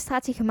hebt de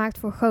illustratie gemaakt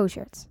voor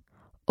Gozert.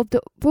 Op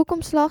de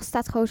boekomslag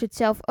staat Gozert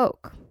zelf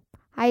ook.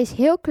 Hij is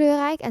heel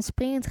kleurrijk en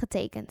springend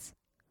getekend.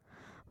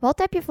 Wat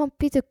heb je van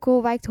Pieter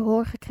Kolwijk te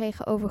horen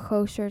gekregen over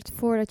Gozert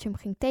voordat je hem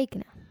ging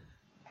tekenen?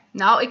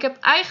 Nou, ik heb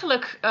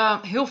eigenlijk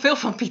heel veel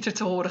van Pieter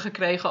te horen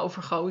gekregen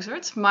over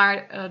Gozert.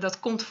 Maar dat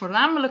komt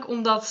voornamelijk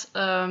omdat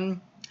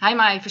hij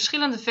mij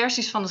verschillende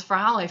versies van het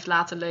verhaal heeft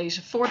laten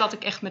lezen voordat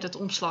ik echt met het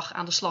omslag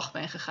aan de slag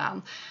ben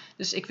gegaan.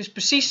 Dus ik wist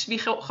precies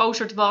wie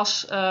Gozert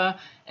was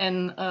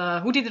en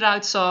hoe die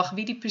eruit zag,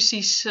 wie die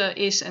precies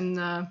is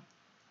en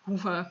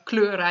hoe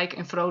kleurrijk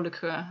en vrolijk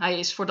hij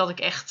is voordat ik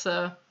echt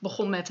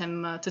begon met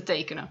hem te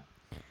tekenen.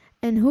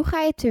 En hoe ga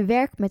je te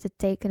werk met het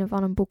tekenen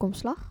van een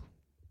boekomslag?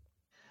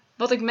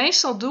 Wat ik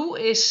meestal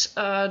doe is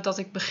dat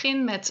ik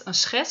begin met een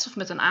schets of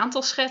met een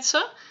aantal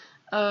schetsen.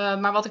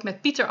 Maar wat ik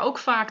met Pieter ook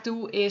vaak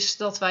doe, is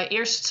dat wij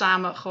eerst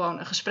samen gewoon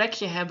een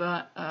gesprekje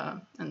hebben,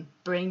 een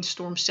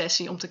brainstorm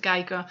sessie, om te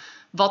kijken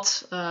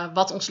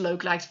wat ons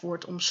leuk lijkt voor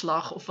het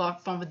omslag of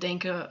waarvan we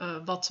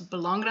denken wat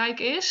belangrijk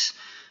is,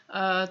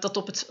 dat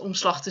op het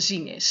omslag te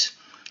zien is.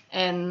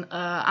 En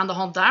aan de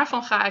hand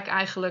daarvan ga ik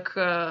eigenlijk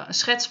een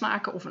schets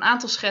maken of een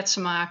aantal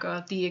schetsen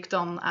maken die ik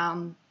dan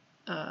aan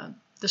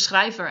de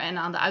schrijver en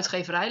aan de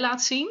uitgeverij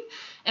laat zien.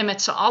 En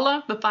met z'n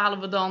allen bepalen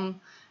we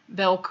dan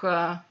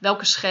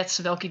welke schets,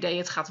 welk idee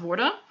het gaat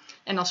worden.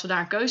 En als we daar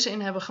een keuze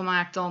in hebben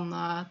gemaakt, dan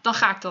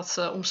ga ik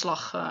dat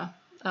omslag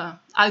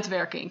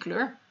uitwerken in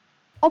kleur.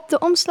 Op de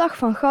omslag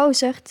van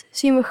Gozert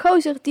zien we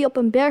Gozert die op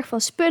een berg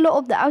van spullen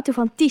op de auto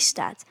van Ties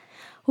staat.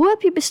 Hoe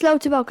heb je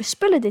besloten welke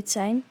spullen dit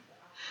zijn?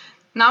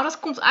 Nou, dat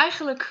komt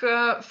eigenlijk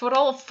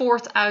vooral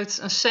voort uit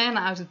een scène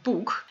uit het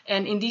boek.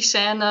 En in die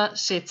scène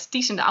zit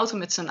Ties in de auto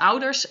met zijn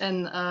ouders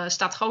en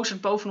staat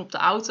Gozert bovenop de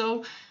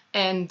auto.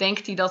 En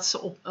denkt hij dat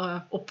ze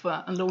op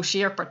een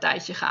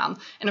logeerpartijtje gaan.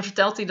 En dan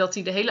vertelt hij dat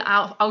hij de hele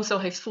auto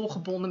heeft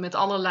volgebonden met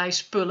allerlei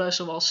spullen.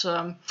 Zoals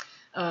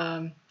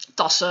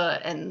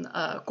tassen en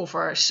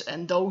koffers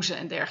en dozen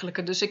en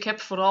dergelijke. Dus ik heb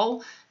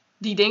vooral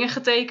die dingen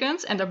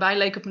getekend. En daarbij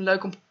leek het me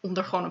leuk om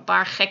er gewoon een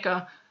paar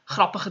gekke,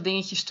 grappige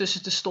dingetjes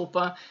tussen te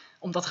stoppen.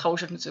 Omdat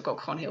Gozert natuurlijk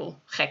ook gewoon heel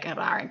gek en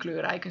raar en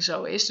kleurrijk en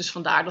zo is. Dus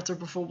vandaar dat er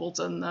bijvoorbeeld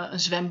een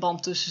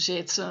zwemband tussen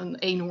zit. Een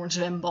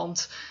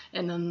eenhoornzwemband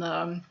en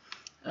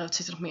wat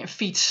zit er nog meer? Een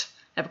fiets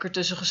heb ik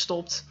ertussen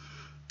gestopt.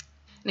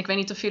 En ik weet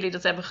niet of jullie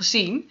dat hebben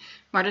gezien.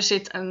 Maar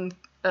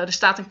er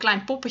staat een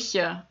klein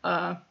poppetje.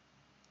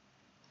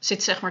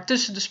 Zit zeg maar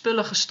tussen de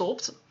spullen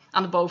gestopt.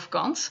 Aan de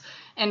bovenkant.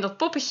 En dat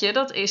poppetje,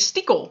 dat is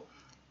Stiekel.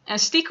 En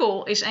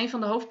Stiekel is een van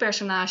de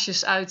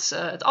hoofdpersonages uit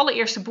het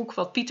allereerste boek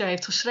wat Pieter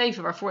heeft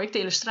geschreven. Waarvoor ik de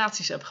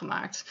illustraties heb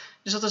gemaakt.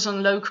 Dus dat is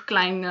een leuk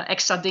klein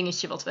extra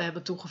dingetje wat we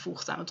hebben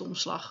toegevoegd aan het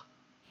omslag.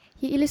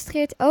 Je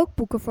illustreert ook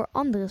boeken voor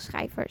andere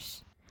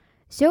schrijvers.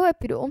 Zo heb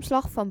je de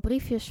omslag van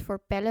Briefjes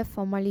voor Pelle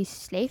van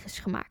Marlies Slegers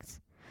gemaakt.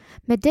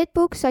 Met dit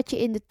boek zat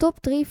je in de top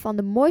 3 van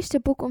de mooiste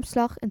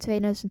boekomslag in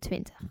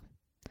 2020.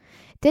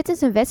 Dit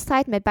is een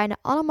wedstrijd met bijna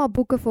allemaal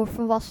boeken voor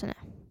volwassenen.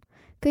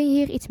 Kun je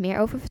hier iets meer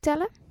over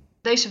vertellen?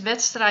 Deze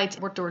wedstrijd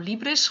wordt door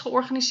Libris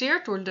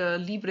georganiseerd, door de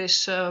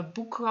Libris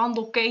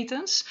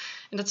boekhandelketens.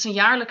 En dat is een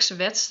jaarlijkse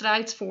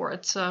wedstrijd voor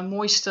het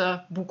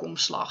mooiste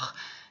boekomslag.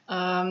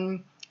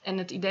 En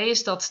het idee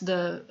is dat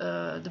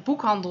de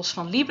boekhandels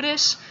van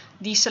Libris,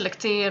 die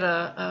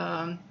selecteren,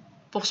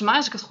 volgens mij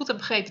als ik het goed heb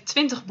begrepen,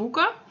 20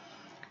 boeken.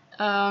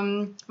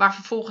 Waar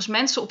vervolgens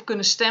mensen op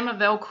kunnen stemmen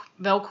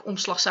welk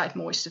omslag zij het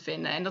mooiste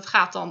vinden. En dat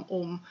gaat dan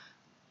om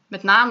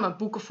met name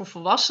boeken voor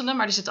volwassenen,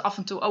 maar er zitten af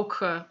en toe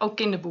ook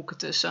kinderboeken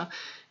tussen.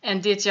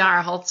 En dit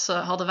jaar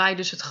hadden wij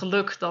dus het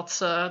geluk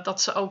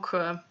dat ze ook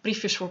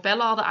Briefjes voor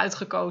Pelle hadden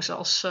uitgekozen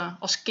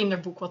als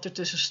kinderboek wat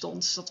ertussen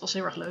stond. Dus dat was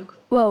heel erg leuk.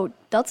 Wow,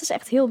 dat is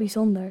echt heel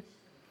bijzonder.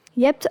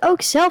 Je hebt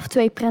ook zelf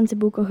 2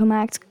 prentenboeken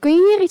gemaakt. Kun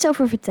je hier iets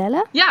over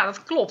vertellen? Ja,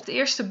 dat klopt. Het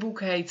eerste boek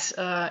heet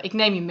Ik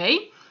neem je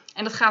mee.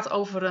 En dat gaat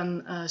over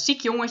een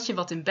ziek jongetje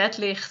wat in bed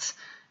ligt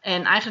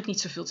en eigenlijk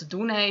niet zoveel te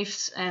doen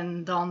heeft.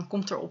 En dan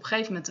komt er op een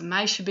gegeven moment een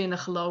meisje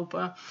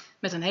binnengelopen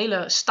met een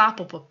hele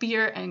stapel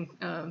papier en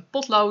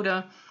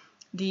potloden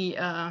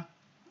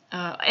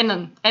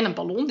en een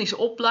ballon die ze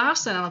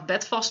opblaast en aan het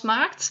bed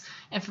vastmaakt.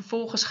 En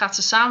vervolgens gaat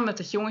ze samen met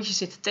het jongetje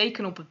zitten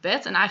tekenen op het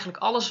bed. En eigenlijk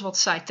alles wat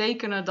zij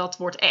tekenen, dat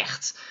wordt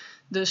echt.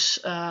 Dus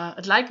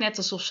het lijkt net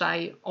alsof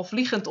zij al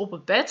vliegend op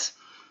het bed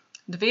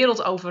de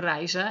wereld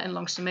overreizen en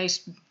langs de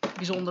meest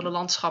bijzondere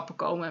landschappen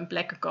komen en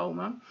plekken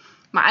komen.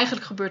 Maar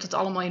eigenlijk gebeurt het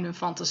allemaal in hun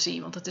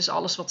fantasie, want het is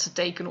alles wat ze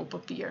tekenen op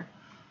papier.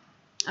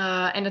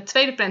 En het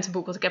tweede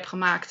prentenboek wat ik heb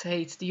gemaakt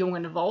heet De Jongen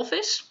en de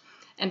Walvis.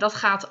 En dat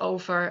gaat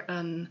over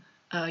een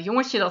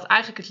jongetje dat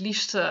eigenlijk het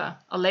liefst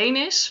alleen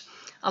is.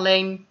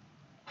 Alleen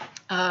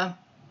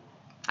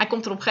hij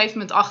komt er op een gegeven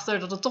moment achter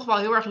dat het toch wel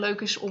heel erg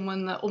leuk is om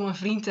een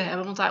vriend te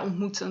hebben. Want hij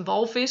ontmoet een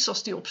walvis.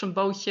 Als hij op zijn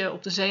bootje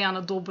op de zee aan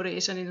het dobberen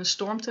is en in een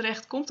storm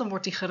terechtkomt, dan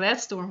wordt hij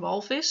gered door een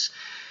walvis.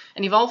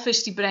 En die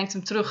walvis die brengt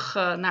hem terug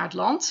naar het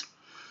land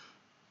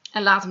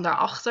en laat hem daar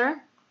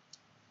achter.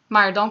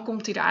 Maar dan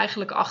komt hij er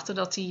eigenlijk achter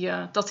dat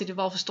hij de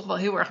walvis toch wel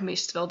heel erg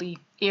mist. Terwijl hij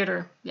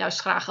eerder juist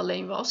graag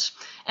alleen was.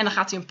 En dan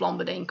gaat hij een plan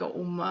bedenken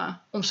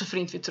om zijn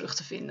vriend weer terug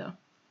te vinden.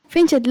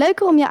 Vind je het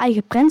leuker om je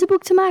eigen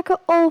prentenboek te maken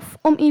of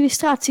om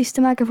illustraties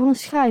te maken voor een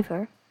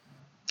schrijver?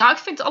 Nou, ik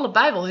vind het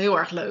allebei wel heel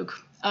erg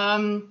leuk.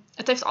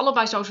 Het heeft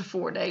allebei zo zijn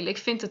voordelen. Ik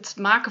vind het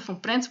maken van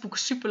prentenboeken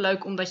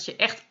superleuk omdat je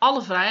echt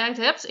alle vrijheid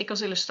hebt. Ik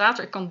als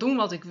illustrator, ik kan doen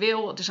wat ik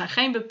wil. Er zijn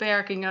geen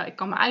beperkingen. Ik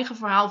kan mijn eigen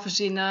verhaal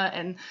verzinnen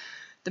en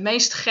de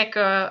meest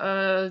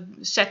gekke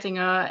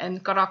settingen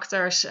en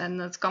karakters. En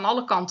het kan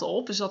alle kanten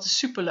op, dus dat is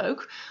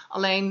superleuk.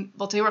 Alleen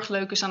wat heel erg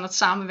leuk is aan het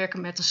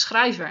samenwerken met een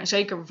schrijver, en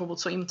zeker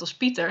bijvoorbeeld zo iemand als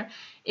Pieter,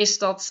 is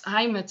dat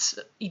hij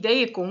met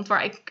ideeën komt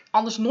waar ik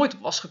anders nooit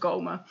op was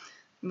gekomen.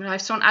 Hij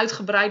heeft zo'n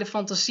uitgebreide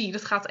fantasie,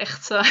 dat gaat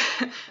echt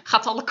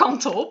gaat alle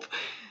kanten op.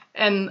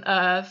 En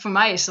voor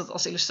mij is dat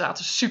als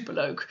illustrator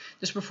superleuk.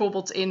 Dus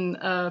bijvoorbeeld in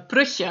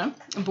Prutje,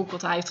 een boek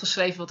wat hij heeft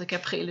geschreven wat ik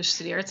heb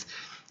geïllustreerd,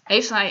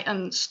 heeft hij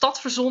een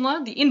stad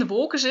verzonnen die in de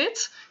wolken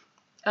zit,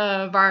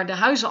 waar de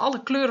huizen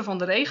alle kleuren van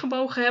de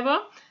regenboog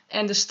hebben.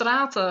 En de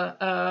straten,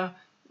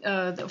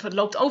 er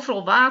loopt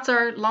overal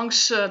water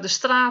langs de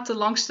straten,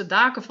 langs de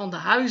daken van de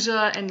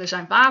huizen. En er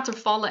zijn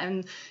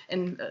watervallen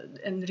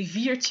en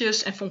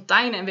riviertjes en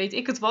fonteinen en weet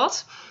ik het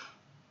wat.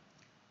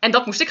 En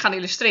dat moest ik gaan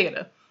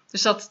illustreren.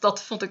 Dus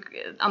dat vond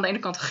ik aan de ene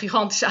kant een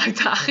gigantische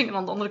uitdaging en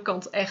aan de andere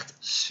kant echt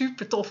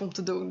super tof om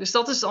te doen. Dus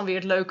dat is dan weer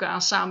het leuke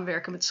aan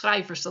samenwerken met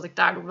schrijvers. Dat ik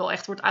daardoor wel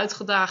echt word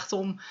uitgedaagd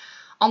om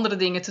andere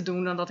dingen te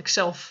doen dan dat ik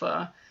zelf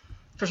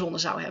verzonnen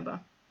zou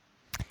hebben.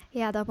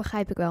 Ja, dat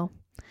begrijp ik wel.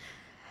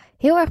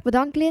 Heel erg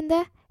bedankt,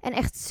 Linde. En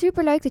echt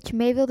superleuk dat je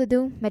mee wilde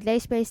doen met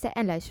Leesbeesten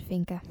en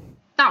Luistervinken.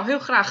 Nou, heel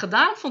graag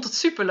gedaan. Vond het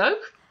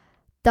superleuk.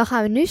 Dan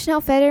gaan we nu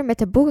snel verder met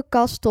de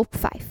boekenkast top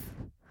 5.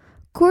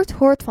 Koert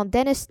hoort van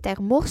Dennis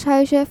ter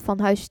Morshuizen van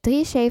Huis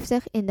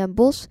 73 in Den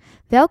Bosch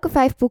welke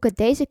 5 boeken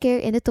deze keer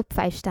in de top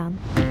 5 staan.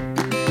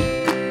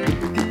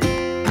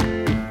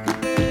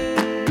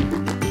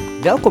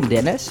 Welkom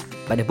Dennis,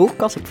 bij de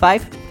boekenkast op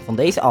 5 van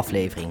deze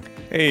aflevering.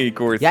 Hey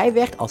Koert. Jij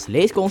werkt als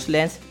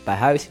leesconsulent bij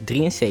Huis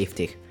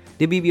 73,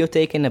 de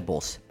bibliotheek in Den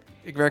Bosch.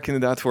 Ik werk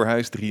inderdaad voor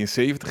Huis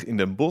 73 in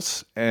Den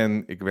Bosch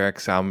en ik werk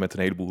samen met een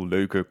heleboel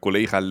leuke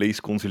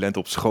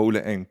collega-leesconsulenten op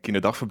scholen en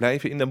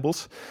kinderdagverblijven in Den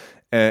Bosch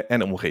en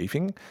de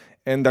omgeving.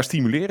 En daar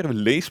stimuleren we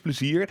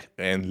leesplezier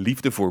en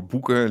liefde voor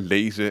boeken,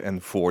 lezen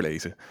en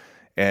voorlezen.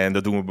 En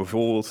dat doen we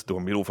bijvoorbeeld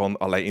door middel van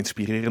allerlei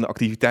inspirerende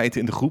activiteiten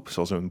in de groep,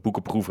 zoals een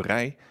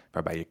boekenproeverij,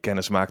 waarbij je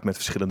kennis maakt met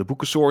verschillende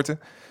boekensoorten.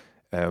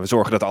 We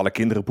zorgen dat alle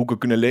kinderen boeken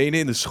kunnen lenen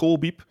in de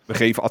schoolbiep. We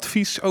geven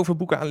advies over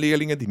boeken aan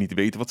leerlingen die niet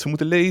weten wat ze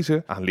moeten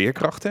lezen. Aan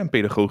leerkrachten en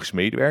pedagogische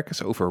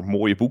medewerkers over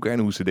mooie boeken en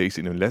hoe ze deze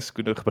in hun les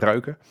kunnen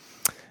gebruiken.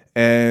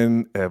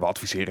 En we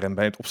adviseren hen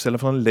bij het opstellen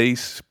van een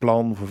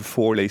leesplan of een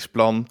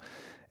voorleesplan.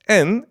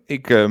 En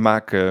ik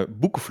maak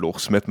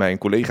boekenvlogs met mijn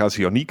collega's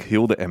Janiek,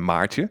 Hilde en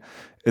Maartje.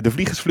 De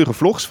Vliegensvlugge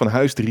vlogs van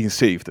Huis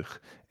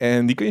 73.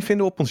 En die kun je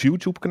vinden op ons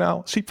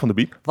YouTube-kanaal, Siep van de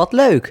Biep. Wat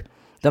leuk!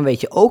 Dan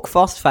weet je ook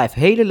vast 5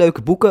 hele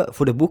leuke boeken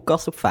voor de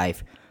boekenkast op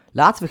 5.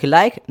 Laten we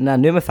gelijk naar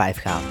nummer 5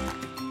 gaan.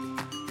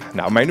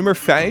 Nou, mijn nummer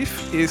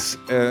 5 is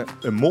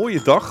Een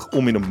mooie dag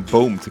om in een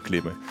boom te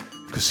klimmen.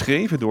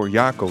 Geschreven door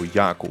Jaco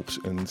Jacobs,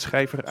 een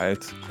schrijver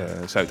uit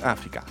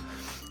Zuid-Afrika.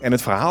 En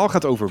het verhaal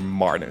gaat over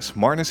Marnus.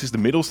 Marnus is de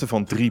middelste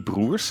van 3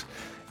 broers.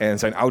 En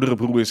zijn oudere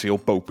broer is heel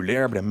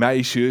populair bij de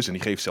meisjes en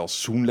die geeft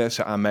zelfs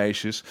zoenlessen aan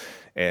meisjes.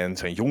 En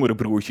zijn jongere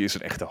broertje is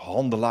een echte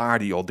handelaar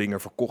die al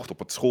dingen verkocht op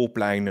het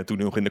schoolplein toen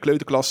hij nog in de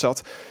kleuterklas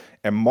zat.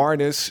 En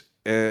Marnus,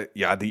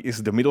 die is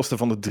de middelste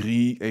van de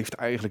 3, heeft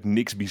eigenlijk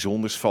niks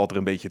bijzonders, valt er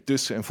een beetje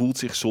tussen en voelt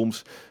zich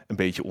soms een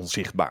beetje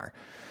onzichtbaar.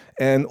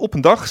 En op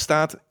een dag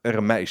staat er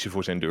een meisje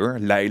voor zijn deur,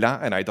 Leila.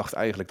 En hij dacht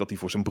eigenlijk dat hij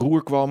voor zijn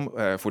broer kwam,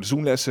 voor de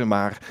zoenlessen.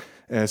 Maar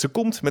ze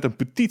komt met een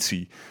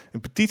petitie.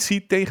 Een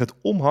petitie tegen het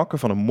omhakken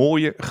van een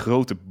mooie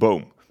grote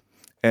boom.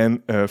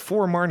 En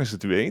voor Marnus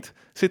het weet,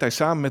 zit hij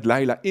samen met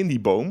Leila in die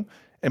boom.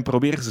 En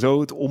proberen ze zo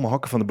het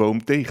omhakken van de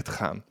boom tegen te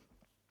gaan.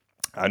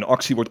 Een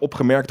actie wordt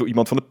opgemerkt door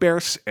iemand van de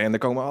pers en er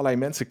komen allerlei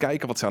mensen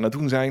kijken wat ze aan het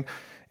doen zijn.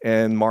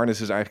 En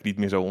Marnus is eigenlijk niet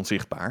meer zo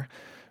onzichtbaar.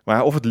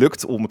 Maar of het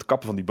lukt om het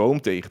kappen van die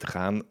boom tegen te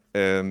gaan,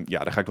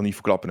 daar ga ik nog niet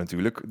verklappen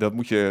natuurlijk. Dat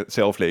moet je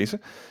zelf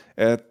lezen.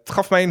 Het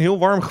gaf mij een heel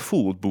warm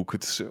gevoel, het boek.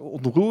 Het is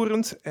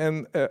ontroerend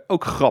en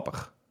ook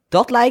grappig.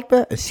 Dat lijkt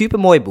me een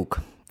supermooi boek.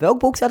 Welk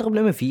boek staat er op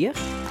nummer 4?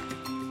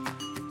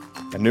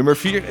 En nummer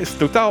 4 is een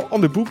totaal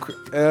ander boek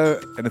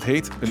en het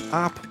heet Een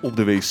aap op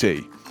de wc.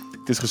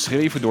 Het is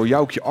geschreven door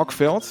Joukje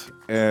Akveld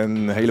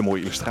en hele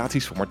mooie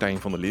illustraties van Martijn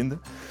van der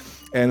Linden.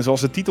 En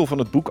zoals de titel van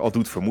het boek al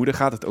doet vermoeden,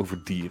 gaat het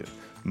over dieren.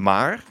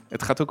 Maar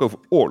het gaat ook over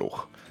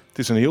oorlog. Het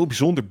is een heel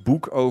bijzonder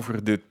boek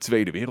over de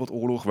Tweede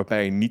Wereldoorlog,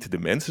 waarbij niet de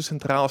mensen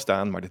centraal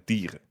staan, maar de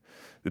dieren.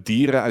 De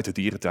dieren uit de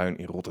dierentuin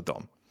in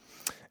Rotterdam.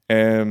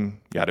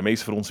 De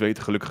meesten van ons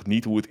weten gelukkig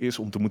niet hoe het is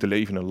om te moeten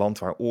leven in een land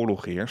waar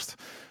oorlog heerst.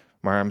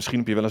 Maar misschien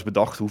heb je wel eens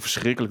bedacht hoe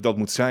verschrikkelijk dat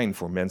moet zijn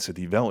voor mensen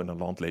die wel in een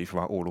land leven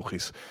waar oorlog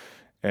is.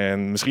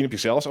 En misschien heb je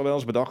zelfs al wel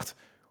eens bedacht,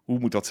 hoe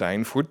moet dat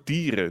zijn voor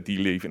dieren die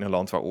leven in een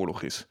land waar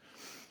oorlog is.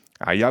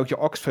 Ja, Joukje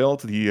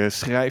Akveld die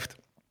schrijft,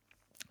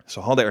 ze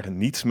hadden er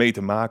niets mee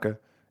te maken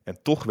en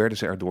toch werden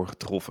ze erdoor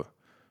getroffen.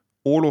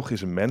 Oorlog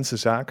is een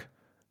mensenzaak,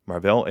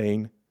 maar wel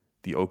een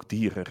die ook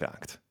dieren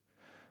raakt.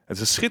 Het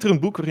is een schitterend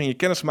boek waarin je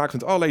kennis maakt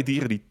met allerlei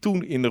dieren die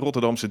toen in de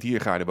Rotterdamse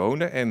diergaarden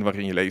woonden. En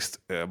waarin je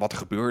leest wat er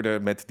gebeurde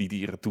met die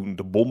dieren toen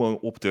de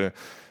bommen op de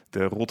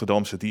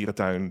Rotterdamse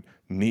dierentuin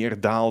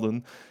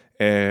neerdaalden.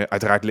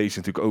 Uiteraard lees je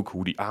natuurlijk ook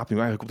hoe die aap nu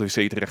eigenlijk op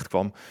de wc terecht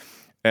kwam.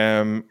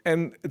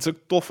 En het is ook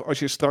tof als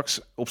je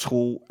straks op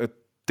school het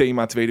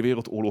thema Tweede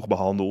Wereldoorlog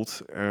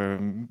behandelt.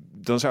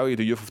 Dan zou je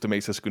de juf of de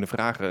meesters kunnen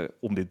vragen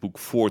om dit boek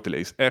voor te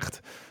lezen. Echt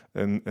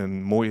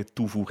een mooie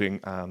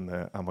toevoeging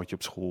aan wat je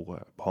op school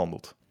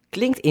behandelt.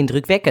 Klinkt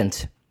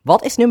indrukwekkend.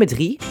 Wat is nummer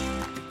 3?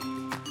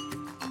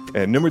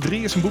 Nummer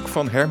 3 is een boek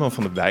van Herman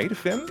van der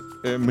Weijden.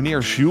 Meneer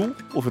Jules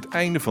of het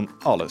einde van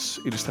alles.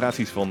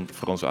 Illustraties van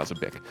Françoise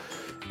Beck.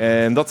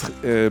 En dat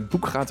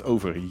boek gaat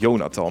over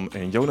Jonathan.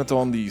 En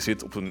Jonathan die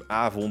zit op een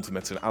avond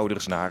met zijn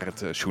ouders naar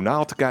het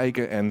journaal te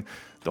kijken. En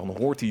dan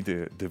hoort hij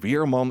de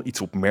weerman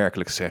iets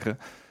opmerkelijks zeggen.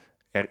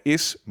 Er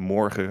is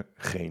morgen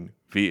geen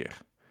weer.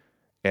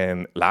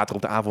 En later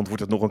op de avond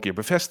wordt het nog een keer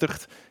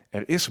bevestigd.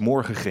 Er is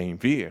morgen geen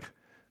weer.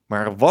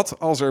 Maar wat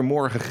als er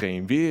morgen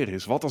geen weer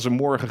is? Wat als er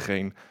morgen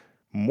geen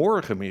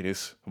morgen meer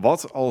is?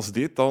 Wat als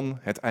dit dan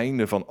het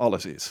einde van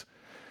alles is?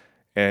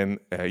 En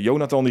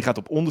Jonathan die gaat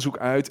op onderzoek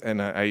uit en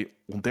hij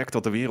ontdekt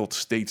dat de wereld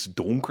steeds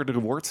donkerder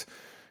wordt.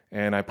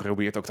 En hij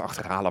probeert ook te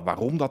achterhalen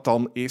waarom dat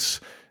dan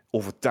is.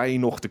 Of het tij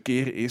nog te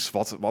keren is,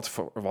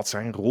 wat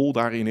zijn rol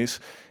daarin is.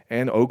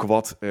 En ook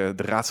wat de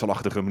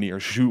raadselachtige meneer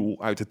Jules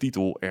uit de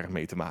titel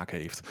ermee te maken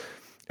heeft.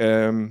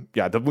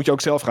 Dat moet je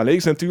ook zelf gaan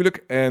lezen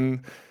natuurlijk.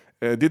 En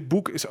dit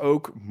boek is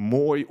ook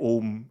mooi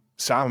om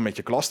samen met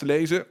je klas te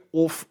lezen.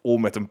 Of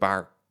om met een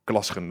paar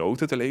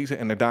klasgenoten te lezen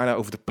en er daarna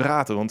over te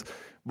praten. Want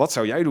wat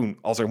zou jij doen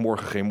als er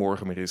morgen geen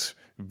morgen meer is?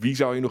 Wie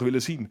zou je nog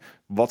willen zien?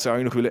 Wat zou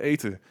je nog willen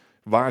eten?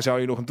 Waar zou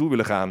je nog naartoe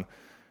willen gaan?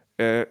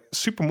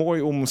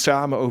 Supermooi om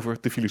samen over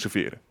te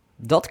filosoferen.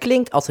 Dat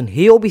klinkt als een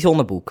heel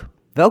bijzonder boek.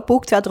 Welk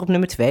boek staat er op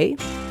nummer 2?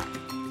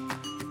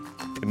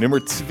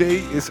 Nummer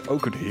 2 is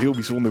ook een heel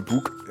bijzonder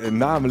boek.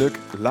 Namelijk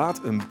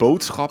Laat een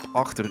boodschap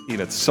achter in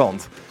het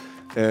zand.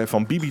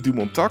 Van Bibi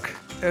Dumontac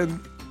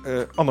en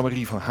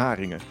Annemarie van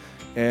Haringen.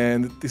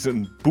 En het is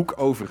een boek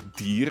over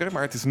dieren,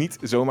 maar het is niet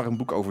zomaar een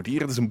boek over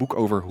dieren. Het is een boek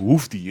over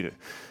hoefdieren.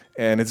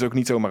 En het is ook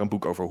niet zomaar een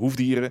boek over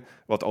hoefdieren.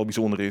 Wat al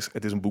bijzonder is,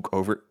 het is een boek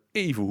over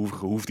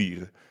evenhoevige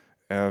hoefdieren.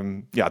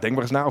 Denk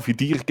maar eens na of je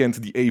dieren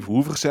kent die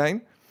evenhoevig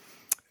zijn.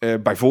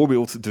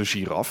 Bijvoorbeeld de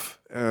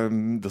giraf.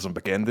 Dat is een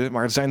bekende.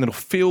 Maar er zijn er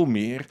nog veel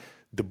meer.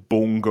 De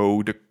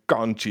bongo, de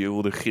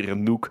kantjil, de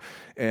gerennoek.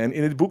 En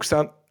in het boek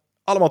staan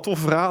allemaal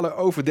toffe verhalen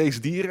over deze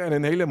dieren en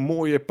een hele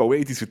mooie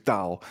poëtische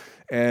taal.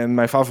 En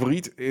mijn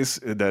favoriet is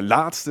de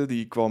laatste.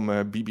 Die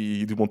kwam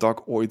Bibi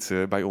Dumontac ooit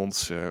bij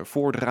ons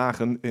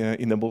voordragen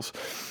in Den Bosch.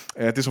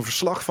 Het is een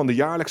verslag van de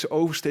jaarlijkse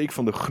oversteek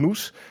van de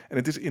Gnoes. En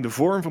het is in de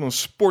vorm van een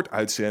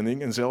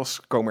sportuitzending. En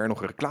zelfs komen er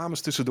nog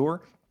reclames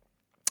tussendoor.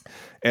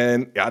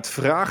 En ja, het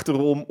vraagt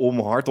erom om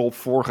hardop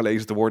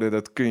voorgelezen te worden.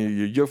 Dat kun je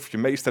je juf, je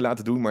meester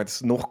laten doen, maar het is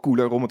nog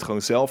cooler om het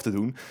gewoon zelf te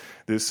doen.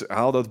 Dus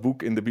haal dat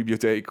boek in de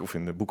bibliotheek of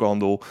in de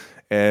boekhandel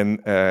en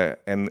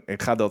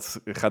ga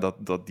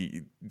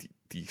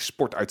die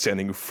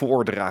sportuitzendingen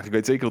voordragen. Ik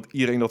weet zeker dat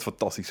iedereen dat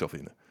fantastisch zal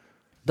vinden.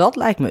 Dat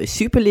lijkt me een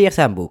super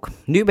leerzaam boek.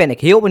 Nu ben ik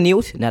heel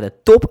benieuwd naar de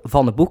top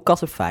van de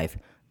boekkast op 5.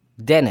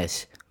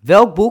 Dennis,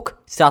 welk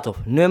boek staat op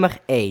nummer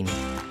 1?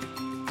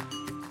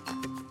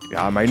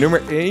 Ja, mijn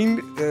nummer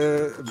 1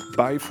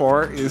 by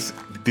far is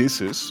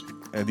Disses.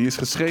 Die is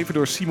geschreven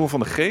door Simon van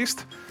de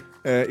Geest.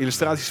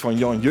 Illustraties van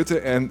Jan Jutte.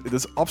 En dat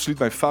is absoluut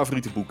mijn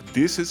favoriete boek.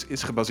 Disses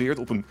is gebaseerd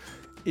op een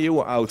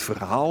eeuwenoud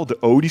verhaal,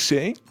 de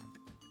Odyssee.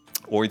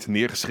 Ooit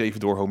neergeschreven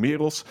door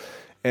Homeros.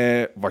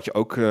 Wat je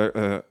ook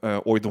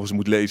ooit nog eens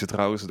moet lezen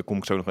trouwens. Daar kom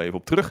ik zo nog even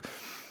op terug.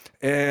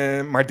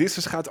 Maar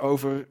Disses gaat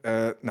over...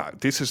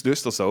 Disses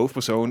dus, dat is de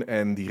hoofdpersoon.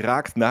 En die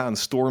raakt na een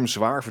storm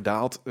zwaar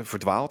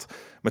verdwaald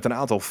met een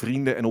aantal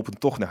vrienden. En op een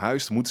tocht naar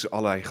huis moeten ze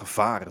allerlei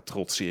gevaren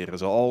trotseren.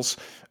 Zoals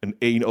een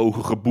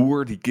eenogige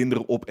boer die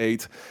kinderen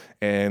opeet.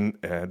 En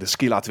de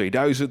Skilla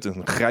 2000,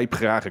 een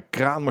grijpgrage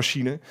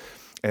kraanmachine.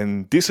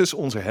 En Disses,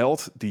 onze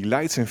held, die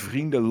leidt zijn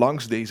vrienden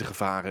langs deze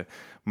gevaren.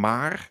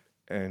 Maar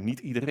niet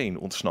iedereen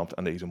ontsnapt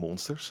aan deze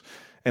monsters.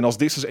 En als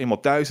Disses eenmaal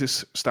thuis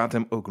is, staat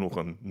hem ook nog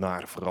een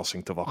nare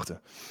verrassing te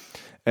wachten.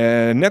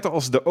 Net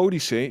als de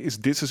Odyssee is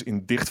Disses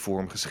in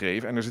dichtvorm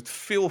geschreven. En er zit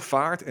veel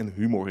vaart en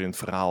humor in het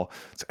verhaal.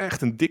 Het is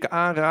echt een dikke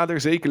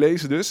aanrader, zeker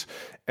lezen dus.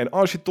 En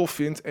als je het tof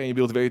vindt en je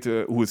wilt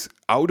weten hoe het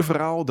oude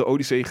verhaal, de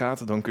Odyssee,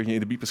 gaat... dan kun je in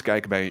de biepers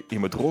kijken bij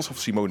Immert Ros of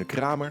Simone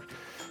Kramer.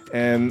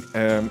 En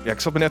ik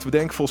zat me net te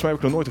bedenken, volgens mij heb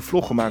ik nog nooit een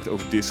vlog gemaakt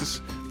over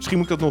Disses. Misschien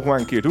moet ik dat nog maar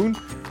een keer doen.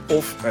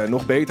 Of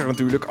nog beter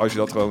natuurlijk, als je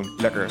dat gewoon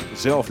lekker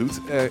zelf doet.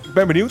 Ik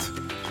ben benieuwd.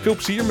 Veel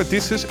plezier met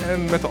Disses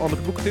en met de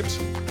andere boekentips.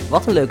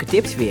 Wat een leuke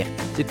tips weer.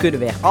 Ze kunnen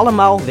we er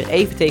allemaal weer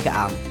even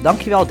tegenaan.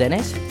 Dankjewel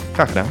Dennis.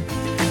 Graag gedaan.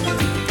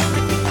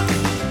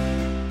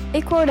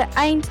 Ik hoor de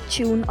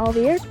eindtune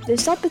alweer,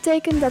 dus dat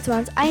betekent dat we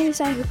aan het einde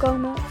zijn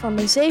gekomen van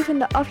de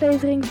 7e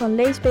aflevering van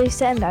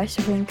Leesbeesten en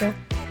Luistervinken.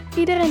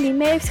 Iedereen die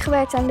mee heeft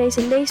gewerkt aan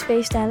deze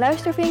Leesbeesten en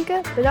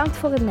Luistervinken, bedankt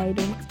voor het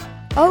meedoen.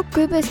 Ook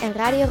Kubus en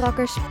Radio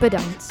Rakkers,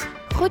 bedankt.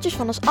 Groetjes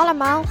van ons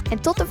allemaal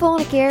en tot de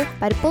volgende keer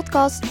bij de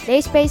podcast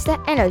Leesbeesten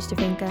en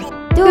Luistervinken.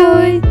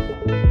 Doei!